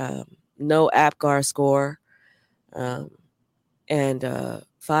much no APGAR score. And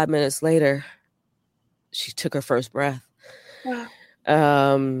 5 minutes later, she took her first breath. Wow.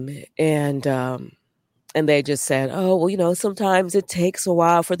 And they just said, oh, well, sometimes it takes a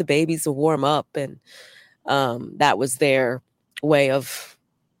while for the babies to warm up. And that was their way of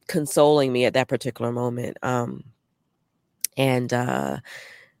consoling me at that particular moment. And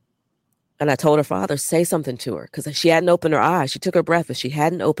I told her father, say something to her, because she hadn't opened her eyes. She took her breath, but she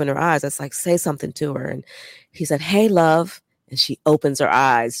hadn't opened her eyes. That's like, say something to her. And he said, hey, love. And she opens her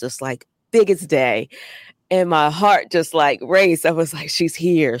eyes just like big as day. And my heart just like raced. I was like, she's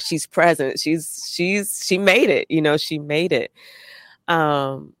here. She's present. She made it. She made it.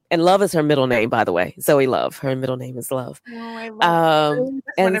 And Love is her middle name, by the way. Zoe Love. Her middle name is Love. Oh, I love it.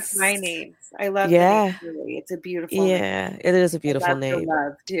 That's one of my names. I love the name, really. It's a beautiful name. It is a beautiful name.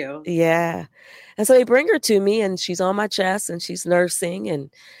 Love too. Yeah. And so they bring her to me, and she's on my chest, and she's nursing, and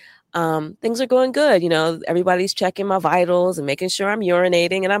things are going good. Everybody's checking my vitals and making sure I'm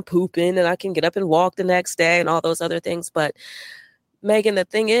urinating and I'm pooping and I can get up and walk the next day and all those other things. But Megan, the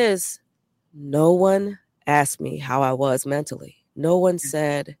thing is, no one asked me how I was mentally. No one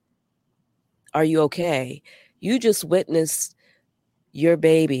said, are you okay? You just witnessed your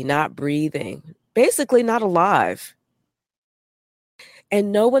baby not breathing, basically not alive.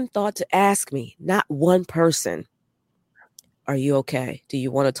 And no one thought to ask me, not one person, are you okay? Do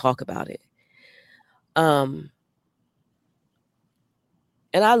you want to talk about it? And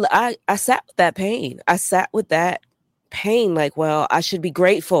I sat with that pain. I sat with that pain like, well, I should be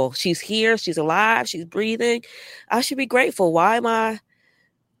grateful. She's here. She's alive. She's breathing. I should be grateful. Why am I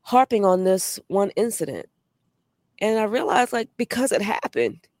harping on this one incident? And I realized, like, because it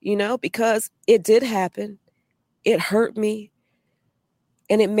happened, because it did happen. It hurt me.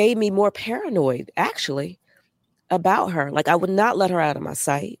 And it made me more paranoid, actually, about her. Like, I would not let her out of my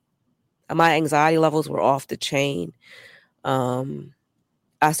sight. My anxiety levels were off the chain.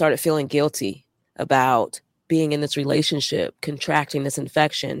 I started feeling guilty about being in this relationship, contracting this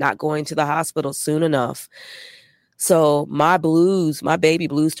infection, not going to the hospital soon enough. So my baby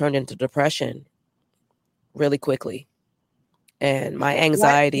blues turned into depression really quickly. And my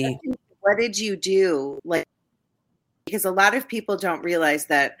anxiety. What did you do? Like, because a lot of people don't realize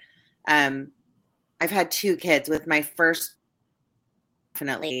that I've had 2 kids. With my first,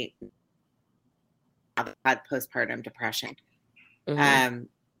 definitely had postpartum depression. Mm-hmm.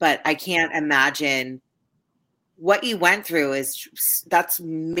 But I can't imagine what you went through. That's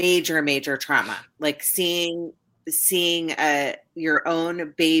major, major trauma. Like seeing your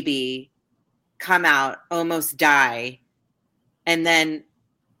own baby come out, almost die. And then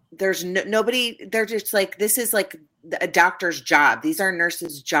there's nobody, they're just like, this is like a doctor's job. These are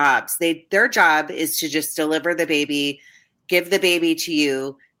nurses' jobs. Their job is to just deliver the baby, give the baby to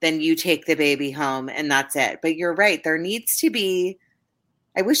you, then you take the baby home, and that's it. But you're right. There needs to be,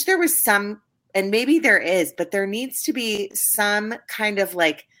 I wish there was some, and maybe there is, but there needs to be some kind of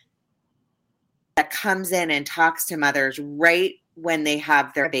like that comes in and talks to mothers right when they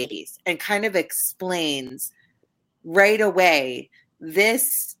have their babies and kind of explains right away,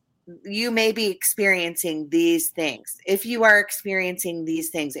 this, you may be experiencing these things. If you are experiencing these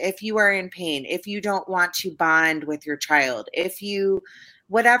things, if you are in pain, if you don't want to bond with your child, if you,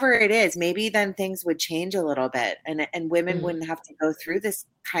 whatever it is, maybe then things would change a little bit, and women wouldn't have to go through this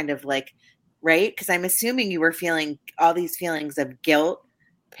kind of like, right? Because I'm assuming you were feeling all these feelings of guilt,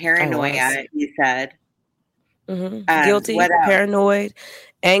 paranoia, you said. Mm-hmm. Guilty, paranoid,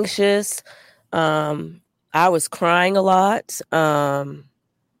 anxious. I was crying a lot.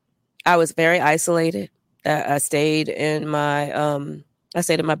 I was very isolated. I stayed in my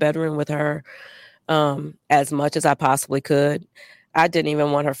bedroom with her. as much as I possibly could. I didn't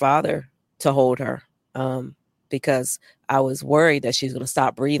even want her father to hold her because I was worried that she's going to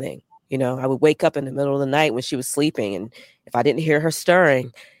stop breathing. You know, I would wake up in the middle of the night when she was sleeping, and if I didn't hear her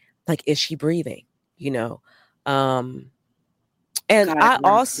stirring, like, is she breathing? You know, and God,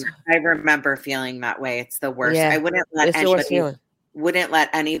 I remember feeling that way. It's the worst. Yeah, I wouldn't let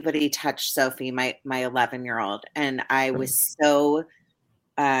anybody touch Sophie, my 11-year-old, and I was so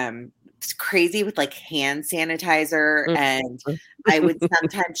crazy with like hand sanitizer, and I would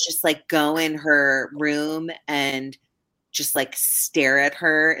sometimes just like go in her room and just like stare at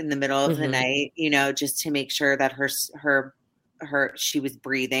her in the middle of the night, you know, just to make sure that she was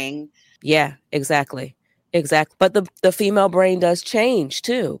breathing. Yeah, exactly. But the female brain does change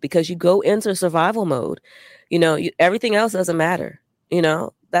too, because you go into survival mode. You know, everything else doesn't matter. You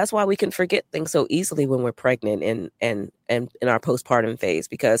know, that's why we can forget things so easily when we're pregnant and in our postpartum phase,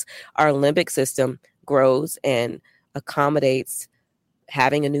 because our limbic system grows and accommodates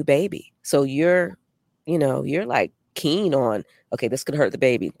having a new baby. So you're like keen on, okay, this could hurt the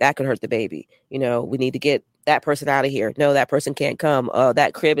baby, that could hurt the baby. You know, we need to get that person out of here. No, that person can't come.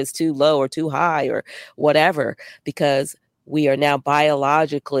 That crib is too low or too high or whatever, because we are now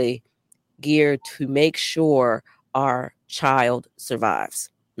biologically geared to make sure our child survives.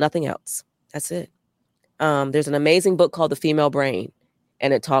 Nothing else. That's it. There's an amazing book called The Female Brain,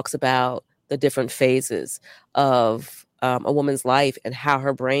 and it talks about the different phases of a woman's life and how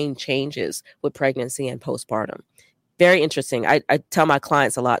her brain changes with pregnancy and postpartum. Very interesting. I tell my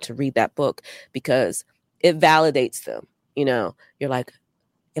clients a lot to read that book because it validates them. You know, you're like,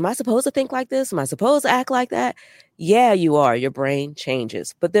 am I supposed to think like this? Am I supposed to act like that? Yeah, you are. Your brain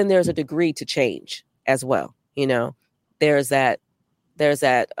changes. But then there's a degree to change as well. You know, there's that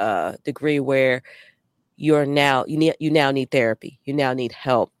degree where you now need therapy. You now need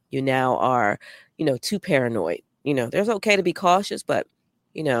help. You now are, too paranoid. You know, there's okay to be cautious, but,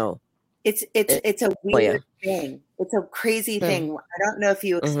 it's a weird thing. It's a crazy thing. I don't know if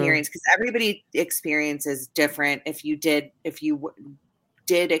you experience, because everybody experiences different. If you did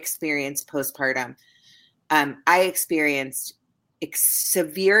experience postpartum, I experienced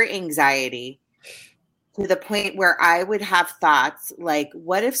severe anxiety to the point where I would have thoughts like,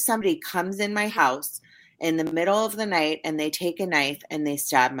 what if somebody comes in my house in the middle of the night and they take a knife and they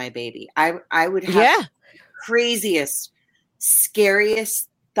stab my baby? I would have craziest, scariest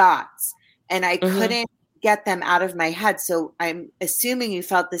thoughts, and I couldn't get them out of my head. So I'm assuming you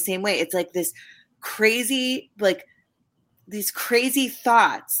felt the same way. It's like this crazy, like these crazy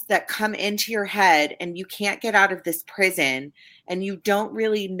thoughts that come into your head, and you can't get out of this prison, and you don't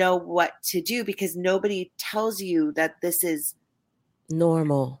really know what to do because nobody tells you that this is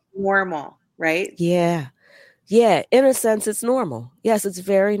normal, right? Yeah. In a sense, it's normal. Yes, it's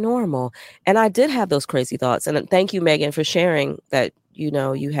very normal. And I did have those crazy thoughts. And thank you, Megan, for sharing that,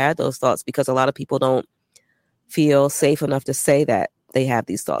 you had those thoughts, because a lot of people don't feel safe enough to say that they have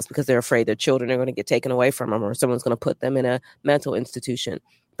these thoughts because they're afraid their children are going to get taken away from them, or someone's going to put them in a mental institution.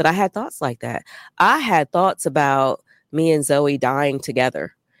 But I had thoughts like that. I had thoughts about me and Zoe dying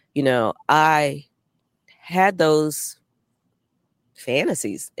together. I had those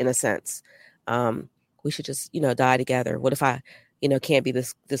fantasies in a sense. We should just, die together. What if I, can't be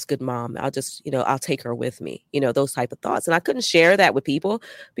this good mom? I'll just, I'll take her with me, those type of thoughts. And I couldn't share that with people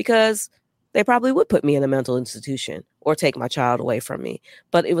because they probably would put me in a mental institution or take my child away from me.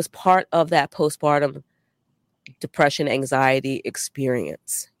 But it was part of that postpartum depression, anxiety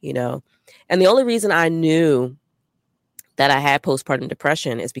experience, And the only reason I knew that I had postpartum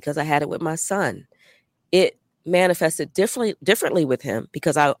depression is because I had it with my son. It manifested differently with him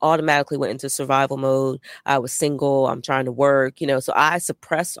because I automatically went into survival mode. I was single. I'm trying to work, so I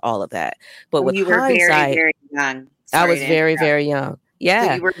suppressed all of that. But with hindsight, very, very young. I was very, very young. Yeah.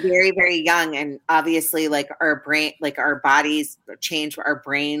 So you were very, very young, and obviously like our brain, like our bodies change, our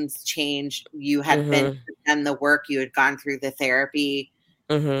brains change. You had done the work, you had gone through the therapy.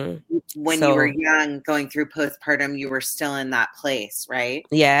 When you were young, going through postpartum, you were still in that place, right?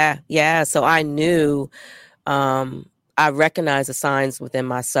 Yeah. So I knew, I recognized the signs within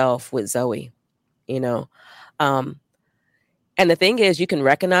myself with Zoe, and the thing is, you can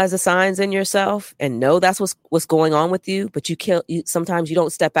recognize the signs in yourself and know that's what's going on with you, but sometimes you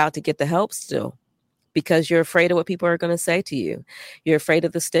don't step out to get the help still because you're afraid of what people are going to say to you. You're afraid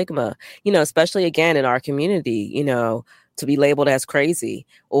of the stigma, especially again in our community, to be labeled as crazy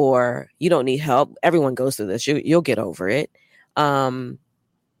or you don't need help. Everyone goes through this. You'll get over it. I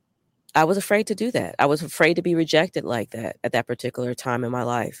was afraid to do that. I was afraid to be rejected like that at that particular time in my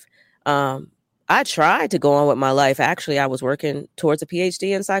life. I tried to go on with my life. Actually, I was working towards a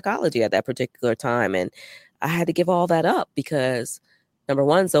PhD in psychology at that particular time. And I had to give all that up because, number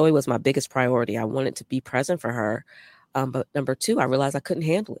one, Zoe was my biggest priority. I wanted to be present for her. But number two, I realized I couldn't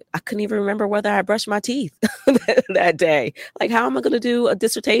handle it. I couldn't even remember whether I brushed my teeth that day. Like, how am I going to do a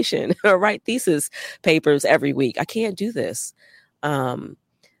dissertation or write thesis papers every week? I can't do this.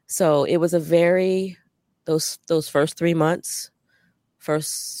 So it was those first 3 months,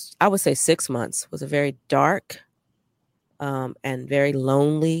 I would say 6 months, was a very dark and very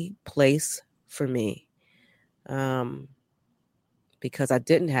lonely place for me, because I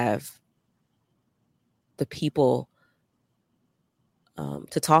didn't have the people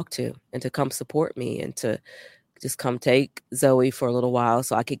to talk to and to come support me and to just come take Zoe for a little while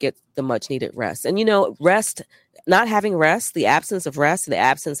so I could get the much needed rest. And, rest, not having rest, the absence of rest, the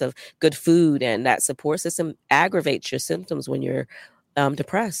absence of good food and that support system aggravates your symptoms when you're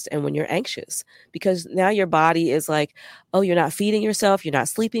depressed and when you're anxious, because now your body is like, oh, you're not feeding yourself, you're not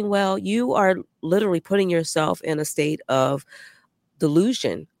sleeping well. You are literally putting yourself in a state of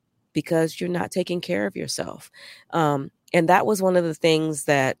delusion because you're not taking care of yourself. And that was one of the things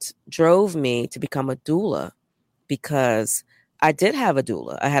that drove me to become a doula, because I did have a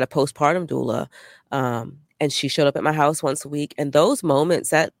doula. I had a postpartum doula, and she showed up at my house once a week. And those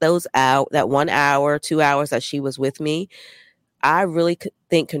moments, that 1 hour, 2 hours that she was with me, I really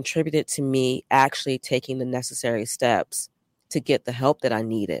think contributed to me actually taking the necessary steps to get the help that I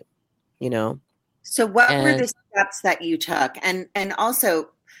needed, So what were the steps that you took? And also,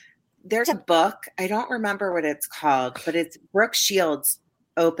 there's a book, I don't remember what it's called, but it's Brooke Shields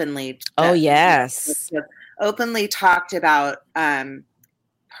openly. Oh, yes. Openly talked about her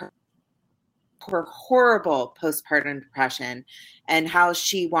horrible postpartum depression and how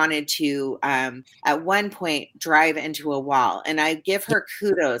she wanted to, at one point, drive into a wall. And I give her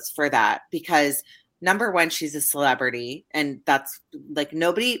kudos for that because, number one, she's a celebrity. And that's like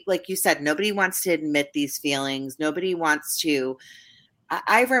nobody, like you said, nobody wants to admit these feelings. Nobody wants to.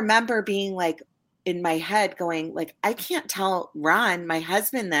 I remember being like in my head going like, I can't tell Ron, my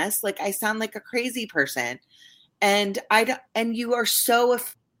husband, this, like, I sound like a crazy person. And you are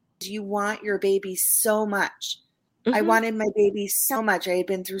you want your baby so much. Mm-hmm. I wanted my baby so much. I had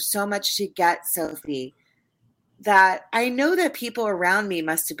been through so much to get Sophie that I know that people around me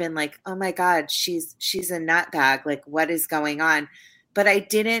must have been like, oh my God, she's a nutbag. Like, what is going on? But I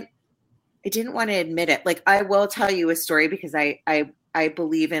didn't want to admit it. Like, I will tell you a story because I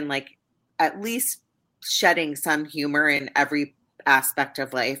believe in like at least shedding some humor in every aspect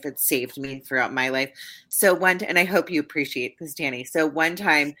of life. It saved me throughout my life. So and I hope you appreciate this, Danny. So one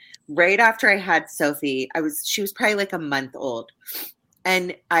time, right after I had Sophie, she was probably like a month old.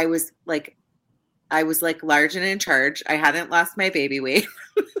 And I was like large and in charge. I hadn't lost my baby weight.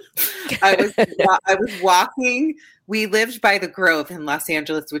 I was walking. We lived by the Grove in Los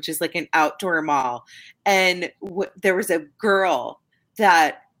Angeles, which is like an outdoor mall. And there was a girl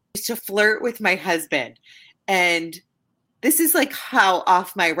that used to flirt with my husband. And this is like how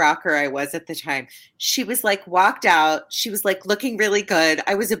off my rocker I was at the time. She was like walked out. She was like looking really good.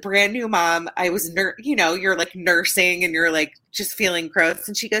 I was a brand new mom. I was, you're like nursing and you're like just feeling gross.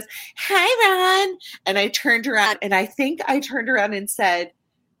 And she goes, hi, Ron. And I turned around and I think I turned around and said,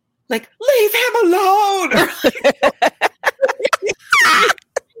 like, leave him alone.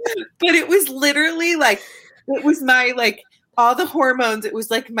 But it was literally like, it was my like, all the hormones. It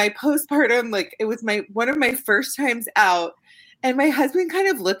was like my postpartum, like it was one of my first times out. And my husband kind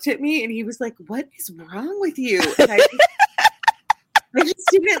of looked at me and he was like, what is wrong with you? And I just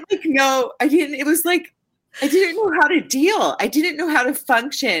didn't like know. It was like, I didn't know how to deal. I didn't know how to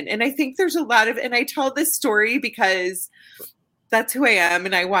function. And I think there's a lot of, and I tell this story because that's who I am.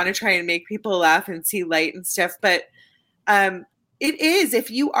 And I want to try and make people laugh and see light and stuff. But it is, if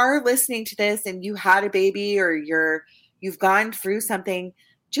you are listening to this and you had a baby or you've gone through something,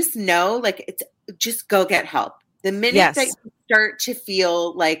 just know, like, just go get help. The minute that you start to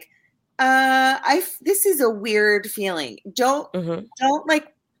feel like, this is a weird feeling, don't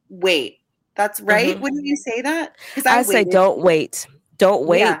like wait. That's right. Mm-hmm. Wouldn't you say that? I say don't wait. Don't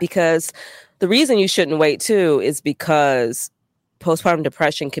wait, because the reason you shouldn't wait too is because postpartum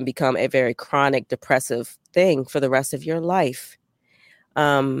depression can become a very chronic depressive thing for the rest of your life.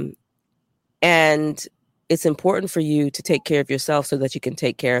 And it's important for you to take care of yourself so that you can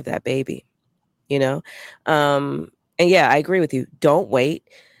take care of that baby, And yeah, I agree with you. Don't wait.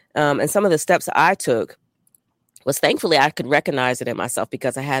 And some of the steps I took was, thankfully, I could recognize it in myself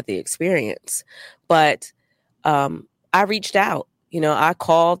because I had the experience. But I reached out I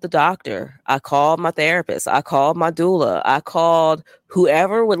called the doctor. I called my therapist. I called my doula. I called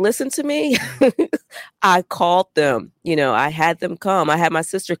whoever would listen to me. I called them. I had them come. I had my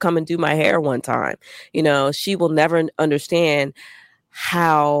sister come and do my hair one time. She will never understand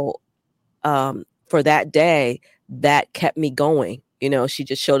how for that day that kept me going. She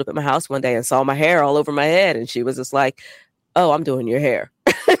just showed up at my house one day and saw my hair all over my head. And she was just like, oh, I'm doing your hair.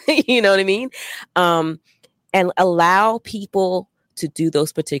 You know what I mean? And allow people to do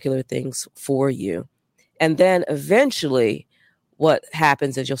those particular things for you. And then eventually what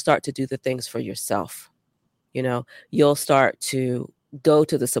happens is you'll start to do the things for yourself. You'll start to go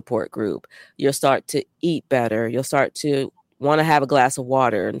to the support group. You'll start to eat better. You'll start to want to have a glass of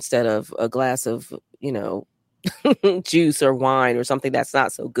water instead of a glass of, juice or wine or something that's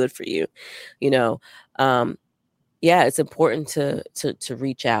not so good for you. It's important to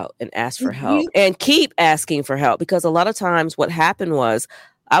reach out and ask for help and keep asking for help, because a lot of times what happened was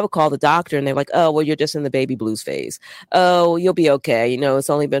I would call the doctor and they're like, oh, well, you're just in the baby blues phase. Oh, you'll be okay. It's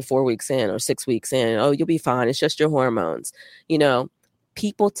only been 4 weeks in or 6 weeks in. Oh, you'll be fine. It's just your hormones.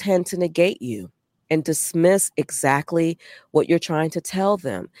 People tend to negate you and dismiss exactly what you're trying to tell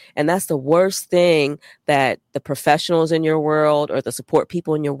them. And that's the worst thing that the professionals in your world or the support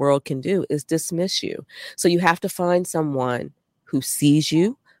people in your world can do, is dismiss you. So you have to find someone who sees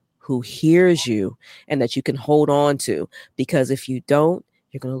you, who hears you, and that you can hold on to. Because if you don't,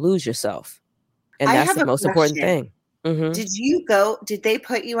 you're going to lose yourself. And that's the most important thing. Mm-hmm. Did they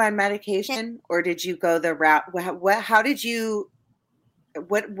put you on medication, or did you go the route? How did you,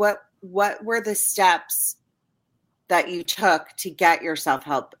 what were the steps that you took to get yourself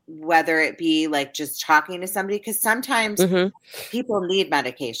help, whether it be like just talking to somebody? Because sometimes people need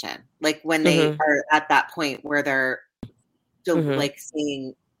medication, like when they are at that point where they're still like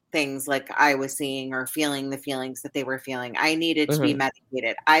seeing things like I was seeing or feeling the feelings that they were feeling. I needed to be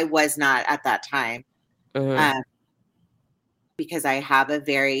medicated. I was not at that time because I have a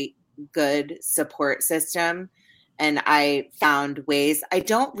very good support system. And I found ways. I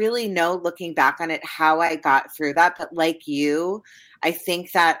don't really know, looking back on it, how I got through that. But like you, I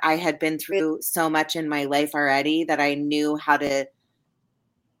think that I had been through so much in my life already that I knew how to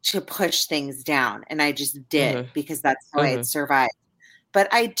push things down. And I just did because that's how I had survived.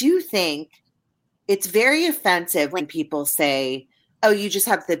 But I do think it's very offensive when people say, oh, you just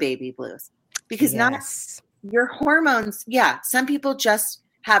have the baby blues. Because not your hormones. Yeah, some people just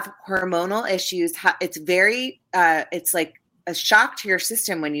have hormonal issues. It's very, it's like a shock to your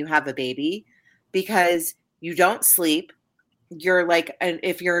system when you have a baby, because you don't sleep. You're like,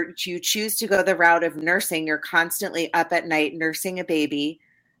 if you choose to go the route of nursing, you're constantly up at night nursing a baby.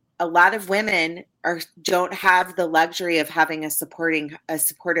 A lot of women don't have the luxury of having a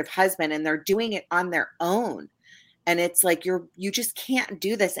supportive husband, and they're doing it on their own. And it's like, you just can't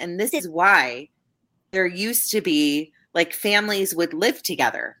do this. And this is why there used to be, like, families would live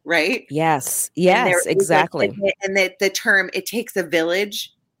together, right? Yes, exactly. And the term, it takes a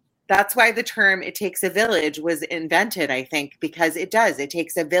village. That's why the term "it takes a village" was invented, I think, because it does. It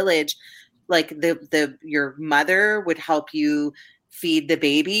takes a village. Like your mother would help you feed the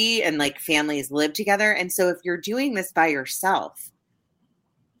baby, and like families live together. And so if you're doing this by yourself,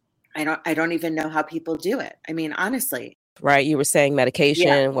 I don't even know how people do it. I mean, honestly. Right. You were saying medication.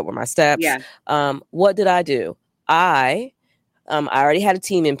 Yeah. What were my steps? Yeah. What did I do? I already had a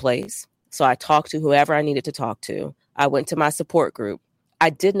team in place. So I talked to whoever I needed to talk to. I went to my support group. I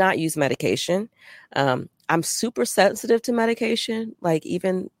did not use medication. I'm super sensitive to medication, like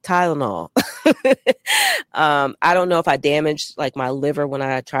even Tylenol. I don't know if I damaged like my liver when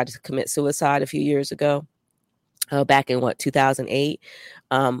I tried to commit suicide a few years ago, back in 2008.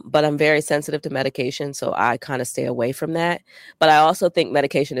 But I'm very sensitive to medication, so I kind of stay away from that. But I also think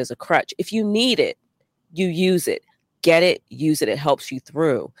medication is a crutch. If you need it, you use it, get it, use it. It helps you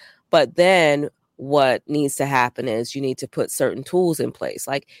through. But then what needs to happen is you need to put certain tools in place.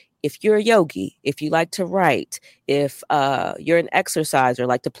 Like if you're a yogi, if you like to write, if you're an exerciser,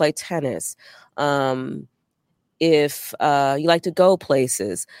 like to play tennis, if you like to go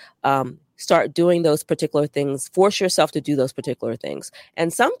places, start doing those particular things. Force yourself to do those particular things.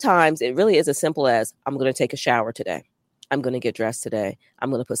 And sometimes it really is as simple as, I'm going to take a shower today. I'm going to get dressed today. I'm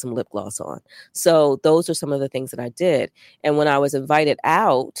going to put some lip gloss on. So those are some of the things that I did. And when I was invited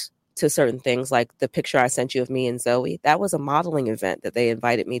out to certain things, like the picture I sent you of me and Zoe, that was a modeling event that they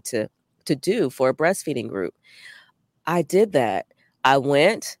invited me to do for a breastfeeding group. I did that. I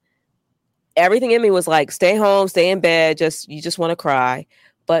went. Everything in me was like, stay home, stay in bed. You just want to cry.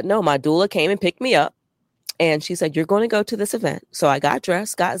 But no, my doula came and picked me up. And she said, you're going to go to this event. So I got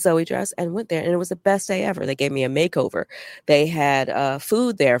dressed, got Zoe dressed, and went there. And it was the best day ever. They gave me a makeover. They had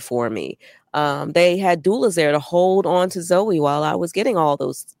food there for me. They had doulas there to hold on to Zoe while I was getting all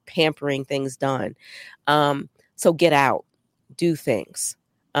those pampering things done. So get out, do things,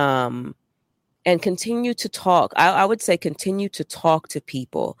 and continue to talk. I would say continue to talk to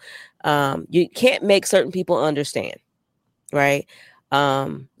people. You can't make certain people understand, right?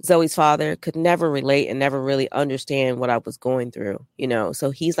 Zoe's father could never relate and never really understand what I was going through,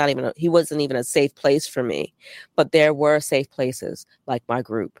 so he wasn't even a safe place for me, but there were safe places like my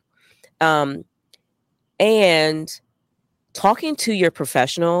group. And talking to your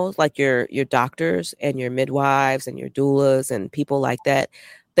professionals, like your doctors and your midwives and your doulas and people like that,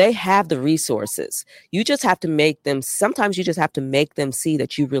 they have the resources. You just have to sometimes you just have to make them see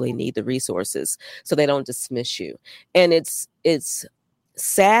that you really need the resources so they don't dismiss you. And it's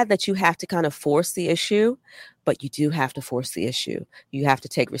sad that you have to kind of force the issue, but you do have to force the issue. You have to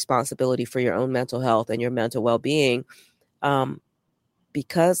take responsibility for your own mental health and your mental well-being.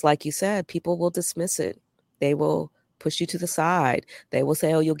 Because like you said, people will dismiss it. They will push you to the side. They will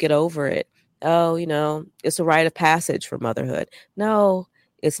say, oh, you'll get over it. Oh, it's a rite of passage for motherhood. No,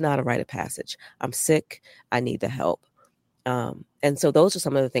 it's not a rite of passage. I'm sick. I need the help. And so those are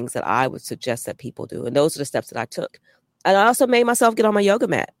some of the things that I would suggest that people do. And those are the steps that I took. And I also made myself get on my yoga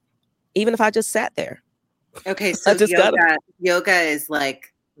mat, even if I just sat there. Okay, so yoga is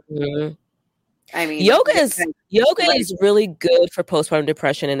like, I mean, yoga is really good for postpartum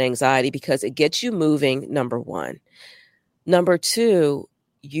depression and anxiety because it gets you moving, number one. Number two,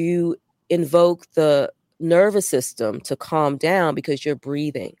 you invoke the nervous system to calm down because you're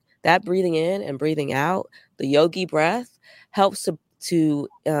breathing. That breathing in and breathing out, the yogi breath, helps to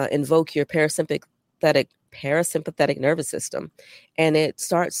invoke your parasympathetic nervous system, and it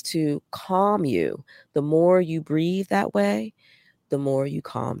starts to calm you. The more you breathe that way, the more you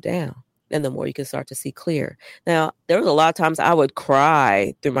calm down and the more you can start to see clear. Now, there was a lot of times I would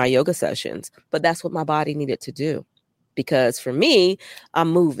cry through my yoga sessions, but that's what my body needed to do because for me, I'm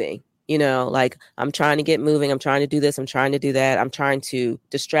moving, like I'm trying to get moving. I'm trying to do this. I'm trying to do that. I'm trying to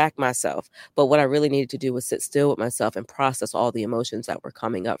distract myself. But what I really needed to do was sit still with myself and process all the emotions that were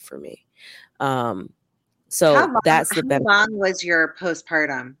coming up for me. So that's the benefit. How long was your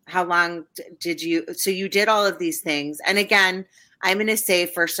postpartum? How long did you, so you did all of these things. And again, I'm going to say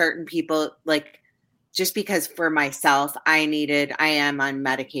for certain people, like just because for myself, I am on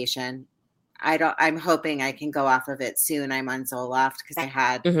medication. I'm hoping I can go off of it soon. I'm on Zoloft because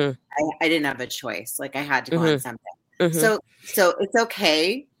I didn't have a choice. Like I had to go on something. So it's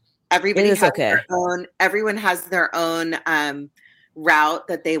okay. Everyone has their own route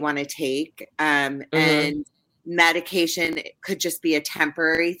that they want to take. And medication could just be a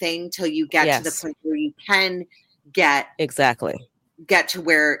temporary thing till you get to the point where you can get to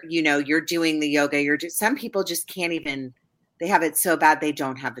where, you're doing the yoga. Some people just can't even, they have it so bad they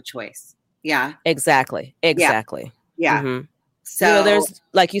don't have the choice. Yeah, exactly. Yeah. Mm-hmm. So there's,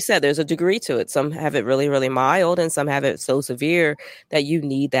 like you said, there's a degree to it. Some have it really, really mild and some have it so severe that you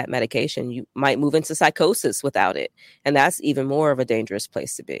need that medication. You might move into psychosis without it. And that's even more of a dangerous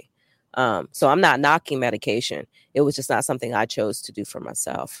place to be. So I'm not knocking medication. It was just not something I chose to do for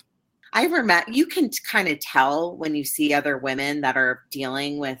myself. You can kind of tell when you see other women that are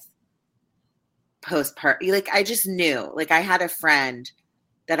dealing with postpartum. Like I just knew, like I had a friend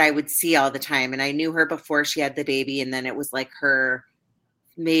that I would see all the time. And I knew her before she had the baby. And then it was like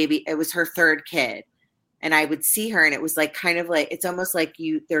it was her third kid. And I would see her and it was like, kind of like, it's almost like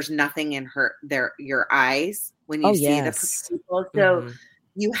there's nothing in your eyes when you see the people. So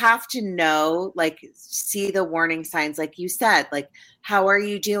you have to know, like, see the warning signs. Like you said, like, how are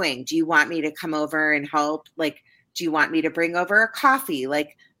you doing? Do you want me to come over and help? Like, do you want me to bring over a coffee?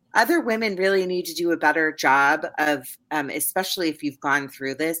 Like, other women really need to do a better job of, especially if you've gone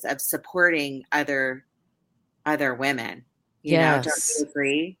through this, of supporting other women. You know, don't you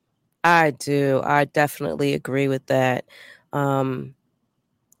agree? I do. I definitely agree with that.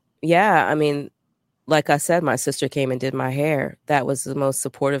 Yeah, I mean, like I said, my sister came and did my hair. That was the most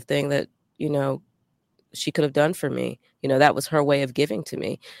supportive thing that, she could have done for me. That was her way of giving to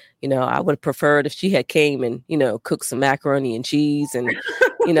me. I would have preferred if she had came and, cooked some macaroni and cheese and,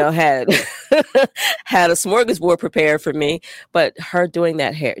 had had a smorgasbord prepared for me. But her doing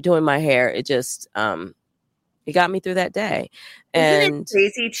my hair, it just, it got me through that day. Isn't it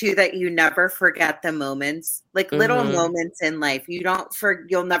crazy too that you never forget the moments, like little moments in life?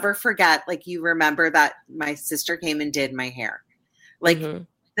 You'll never forget. Like you remember that my sister came and did my hair, like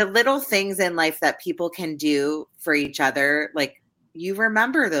the little things in life that people can do for each other. Like you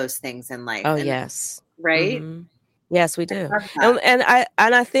remember those things in life. Oh, and, yes. right? Mm-hmm. Yes, we do. I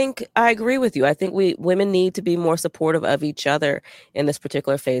And I think I agree with you. I think women need to be more supportive of each other in this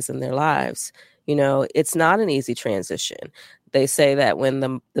particular phase in their lives. You know, it's not an easy transition. They say that when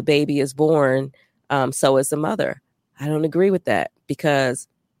the baby is born, so is the mother. I don't agree with that, because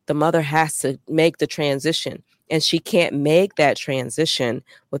the mother has to make the transition, and she can't make that transition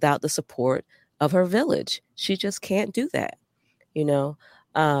without the support of her village. She just can't do that, you know?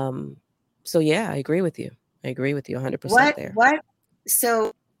 So yeah, I agree with you. I agree with you 100% there.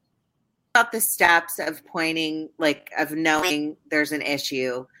 So about the steps of pointing, like of knowing there's an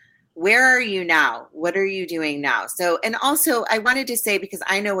issue. Where are you now? What are you doing now? So, and also I wanted to say, because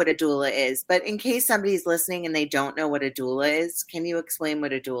I know what a doula is, but in case somebody's listening and they don't know what a doula is, can you explain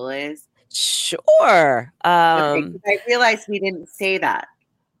what a doula is? Sure. Okay, I realized we didn't say that.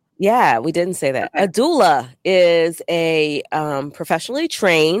 Yeah, we didn't say that. Okay. A doula is a professionally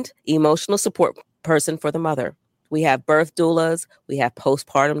trained emotional support person for the mother. We have birth doulas, we have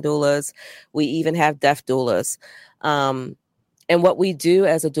postpartum doulas, we even have death doulas. And what we do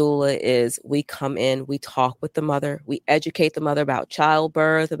as a doula is we come in, we talk with the mother, we educate the mother about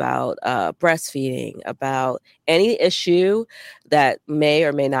childbirth, about breastfeeding, about any issue that may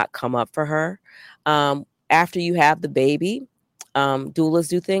or may not come up for her. After you have the baby, doulas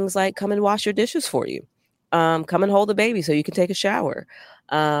do things like come and wash your dishes for you. Come and hold the baby so you can take a shower,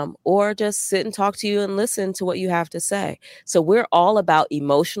 or just sit and talk to you and listen to what you have to say. So we're all about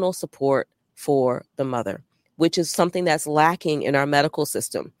emotional support for the mother, which is something that's lacking in our medical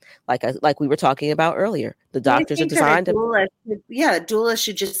system. Like we were talking about earlier, the doctors are designed to. Doula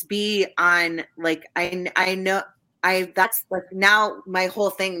should just be on, like, I know that's like, now my whole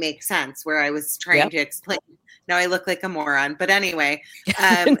thing makes sense where I was trying to explain. Now I look like a moron, but anyway,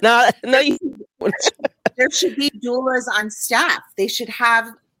 there should be doulas on staff. They should have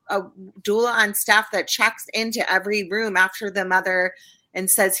a doula on staff that checks into every room after the mother and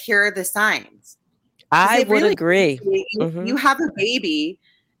says, here are the signs. I would agree. You have a baby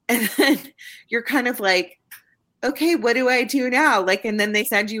and then you're kind of like, okay, what do I do now? Like, and then they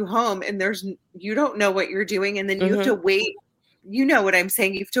send you home and you don't know what you're doing. And then you have to wait. You know what I'm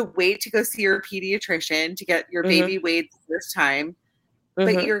saying? You have to wait to go see your pediatrician to get your baby weighed the first time.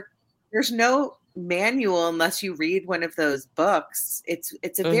 But there's no manual unless you read one of those books. It's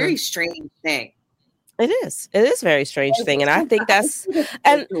a very strange thing. It is a very strange thing. And I think that's,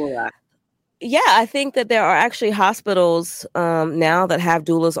 I think that there are actually hospitals now that have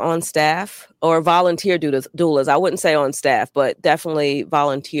doulas on staff, or volunteer doulas. I wouldn't say on staff, but definitely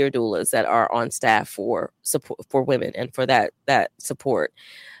volunteer doulas that are on staff for support for women and for that support.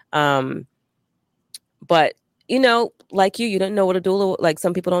 But you know, like you don't know what a doula, like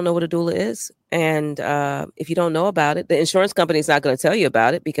some people don't know what a doula is. And if you don't know about it, the insurance company is not going to tell you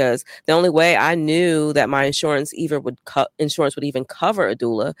about it, because the only way I knew that my insurance would even cover a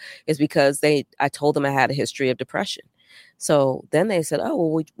doula is because I told them I had a history of depression. So then they said, oh,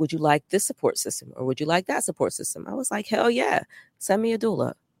 well, would you like this support system, or would you like that support system? I was like, hell yeah, send me a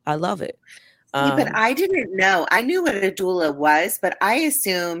doula. I love it. But I didn't know. I knew what a doula was, but I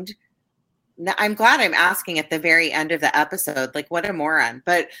assumed. I'm glad I'm asking at the very end of the episode, like, what a moron.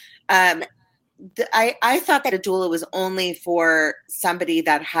 But I thought that a doula was only for somebody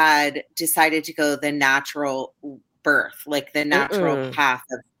that had decided to go the natural birth, like the natural path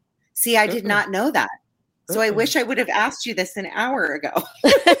of. See, I did not know that. So I wish I would have asked you this an hour ago.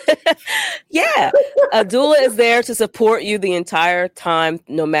 Yeah. A doula is there to support you the entire time,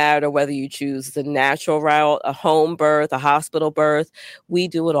 no matter whether you choose the natural route, a home birth, a hospital birth. We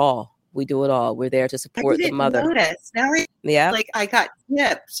do it all. We're there to support the mother. Notice. Now I got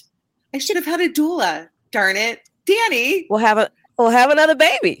tipped. I should have had a doula. Darn it. Danny. We'll have another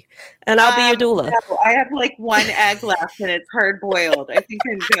baby, and I'll be your doula. No, I have like one egg left and it's hard boiled. I think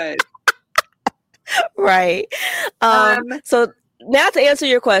I'm good. Right. So now to answer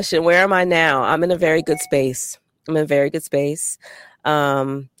your question, where am I now? I'm in a very good space.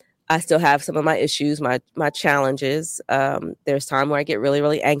 I still have some of my issues, my challenges. There's time where I get really,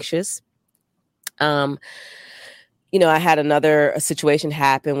 really anxious. You know, I had a situation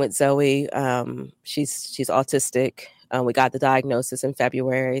happen with Zoe. She's autistic. We got the diagnosis in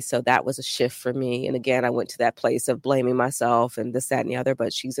February, so that was a shift for me. And again, I went to that place of blaming myself and this, that, and the other.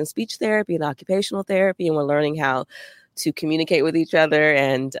 But she's in speech therapy and occupational therapy, and we're learning how to communicate with each other.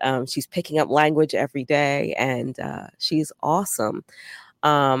 And she's picking up language every day, and she's awesome.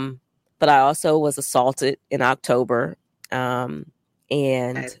 But I also was assaulted in October, and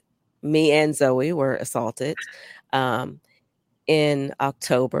me and Zoe were assaulted in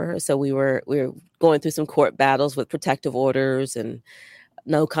October. So we were going through some court battles with protective orders, and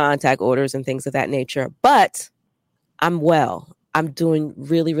no contact orders and things of that nature. But I'm well. I'm doing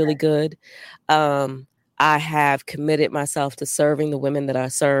really, really good. I have committed myself to serving the women that I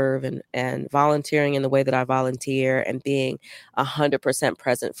serve and volunteering in the way that I volunteer and being 100%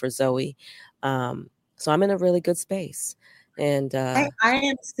 present for Zoe. So I'm in a really good space. And I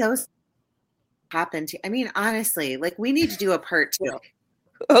am so happened to, I mean, honestly, like we need to do a part 2.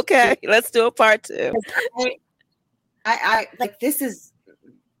 Okay, let's do a part 2. I like, this is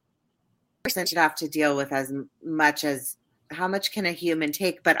person should have to deal with as much as how much can a human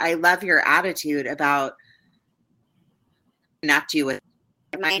take, but I love your attitude about connect you with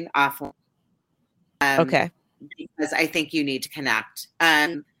mine offline. Okay. Because I think you need to connect.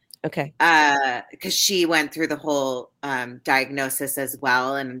 Okay. Because she went through the whole diagnosis as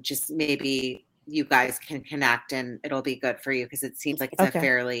well, and just maybe you guys can connect and it'll be good for you, because it seems like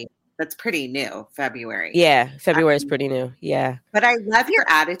it's that's pretty new, February. Yeah, February is pretty new. Yeah. But I love your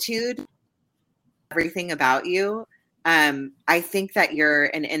attitude, everything about you. I think that you're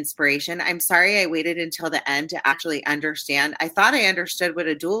an inspiration. I'm sorry I waited until the end to actually understand. I thought I understood what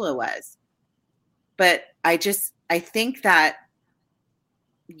a doula was, but I think that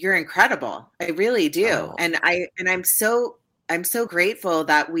you're incredible. I really do. Oh. And I'm so grateful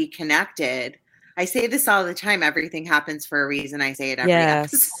that we connected. I say this all the time. Everything happens for a reason. I say it every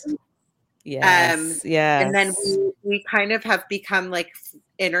episode. Yes. And then we kind of have become like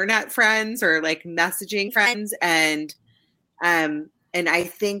internet friends or like messaging friends. And I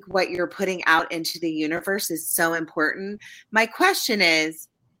think what you're putting out into the universe is so important. My question is,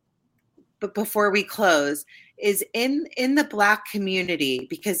 but before we close, is in the Black community,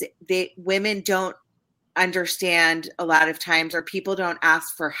 because women don't understand a lot of times, or people don't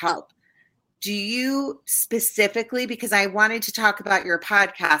ask for help. Do you specifically, because I wanted to talk about your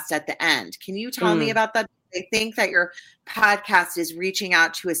podcast at the end. Can you tell me about that? I think that your podcast is reaching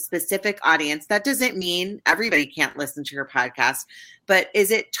out to a specific audience. That doesn't mean everybody can't listen to your podcast, but is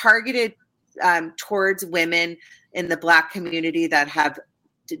it targeted towards women in the Black community that have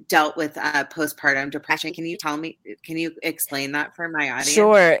dealt with postpartum depression? Can you explain that for my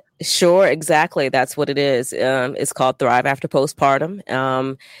audience? Sure. Exactly. That's what it is. It's called Thrive After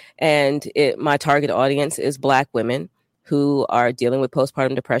Postpartum. And my target audience is Black women who are dealing with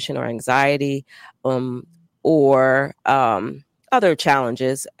postpartum depression or anxiety, or other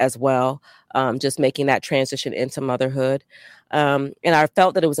challenges as well. Just making that transition into motherhood. And I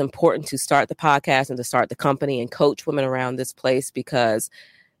felt that it was important to start the podcast and to start the company and coach women around this place, because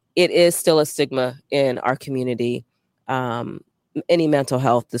it is still a stigma in our community. Any mental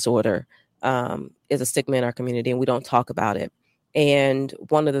health disorder is a stigma in our community, and we don't talk about it. And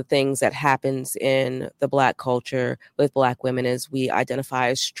one of the things that happens in the Black culture with Black women is we identify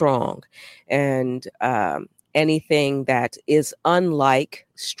as strong, and anything that is unlike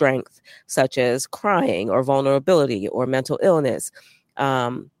strength, such as crying or vulnerability or mental illness,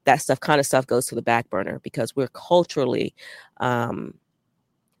 that stuff goes to the back burner, because we're culturally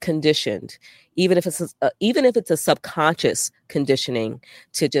conditioned, even if it's a subconscious conditioning,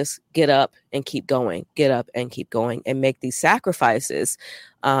 to just get up and keep going and make these sacrifices.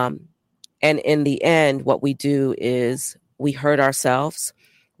 And in the end, what we do is we hurt ourselves,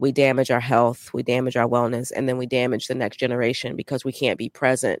 we damage our health, we damage our wellness, and then we damage the next generation because we can't be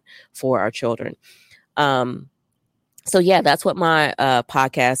present for our children. So yeah, that's what my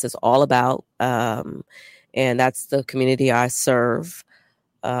podcast is all about. And that's the community I serve.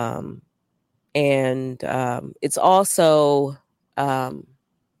 It's also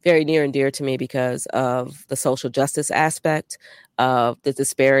very near and dear to me because of the social justice aspect of the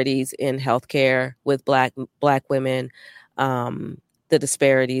disparities in healthcare with Black women, the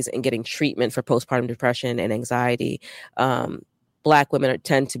disparities in getting treatment for postpartum depression and anxiety. Black women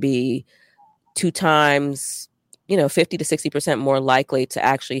tend to be 2 times, 50 to 60% more likely to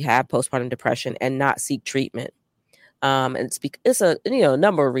actually have postpartum depression and not seek treatment. And it's a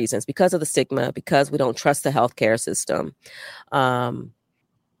number of reasons, because of the stigma, because we don't trust the healthcare system.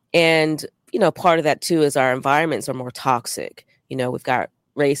 And part of that too is our environments are more toxic. We've got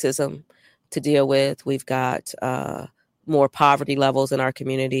racism to deal with. We've got more poverty levels in our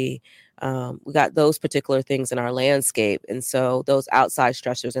community. We got those particular things in our landscape. And so those outside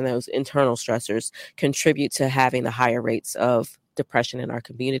stressors and those internal stressors contribute to having the higher rates of depression in our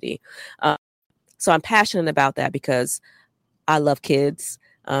community. So I'm passionate about that because I love kids.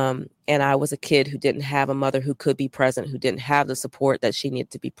 And I was a kid who didn't have a mother who could be present, who didn't have the support that she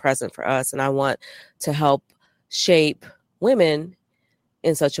needed to be present for us. And I want to help shape women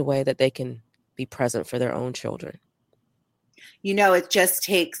in such a way that they can be present for their own children. It just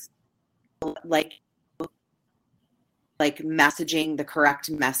takes like messaging, the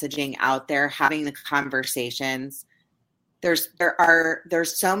correct messaging out there, having the conversations. There's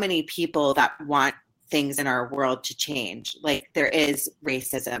so many people that want things in our world to change. Like there is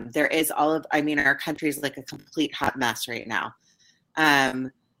racism. There is our country's like a complete hot mess right now.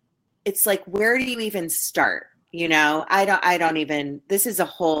 It's like, where do you even start? You know, I don't even, this is a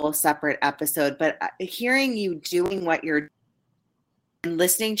whole separate episode, but hearing you doing what you're and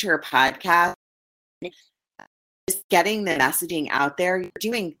listening to your podcast, just getting the messaging out there, you're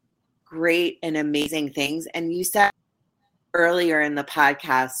doing great and amazing things. And you said earlier in the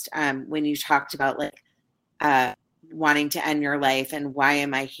podcast, when you talked about like wanting to end your life and why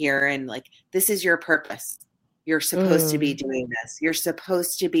am I here? And like, this is your purpose. You're supposed to be doing this. You're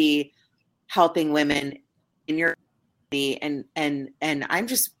supposed to be helping women in your community. And I'm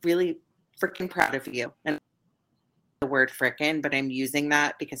just really freaking proud of you. And the word frickin', but I'm using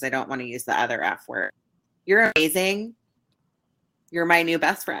that because I don't want to use the other F word. You're amazing. You're my new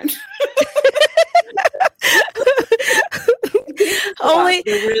best friend. Only,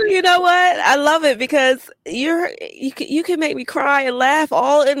 you know what? I love it because you can make me cry and laugh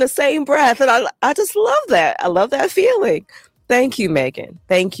all in the same breath, and I just love that. I love that feeling. Thank you, Megan.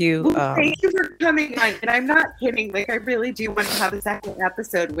 Thank you. Thank you for coming on. And I'm not kidding. Like I really do want to have a second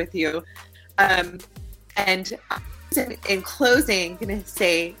episode with you. And in closing, I'm going to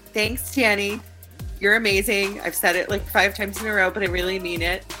say thanks, Tierney. You're amazing. I've said it like 5 times in a row, but I really mean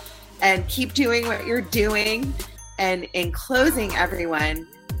it. And keep doing what you're doing. And in closing, everyone,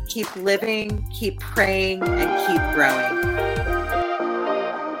 keep living, keep praying, and keep growing.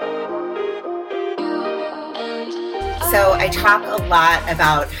 So I talk a lot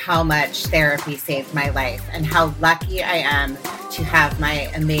about how much therapy saved my life and how lucky I am to have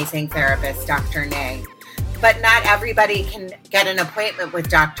my amazing therapist, Dr. Nay. But not everybody can get an appointment with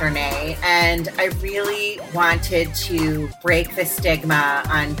Dr. Nay. And I really wanted to break the stigma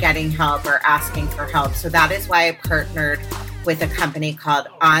on getting help or asking for help. So that is why I partnered with a company called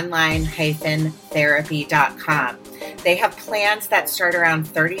online-therapy.com. They have plans that start around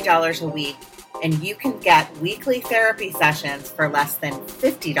 $30 a week, and you can get weekly therapy sessions for less than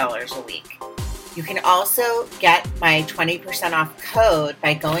 $50 a week. You can also get my 20% off code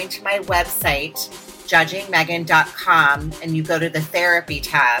by going to my website, judgingmegan.com, and you go to the therapy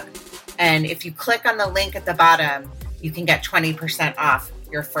tab. And if you click on the link at the bottom, you can get 20% off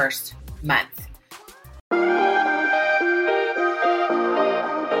your first month.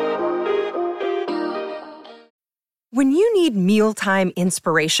 When you need mealtime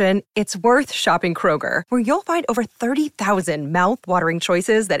inspiration, it's worth shopping Kroger, where you'll find over 30,000 mouth-watering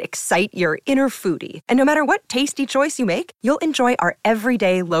choices that excite your inner foodie. And no matter what tasty choice you make, you'll enjoy our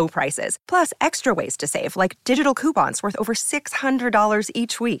everyday low prices, plus extra ways to save, like digital coupons worth over $600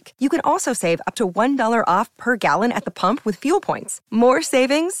 each week. You can also save up to $1 off per gallon at the pump with fuel points. More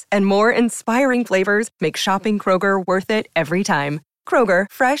savings and more inspiring flavors make shopping Kroger worth it every time. Kroger,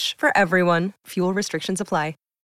 fresh for everyone. Fuel restrictions apply.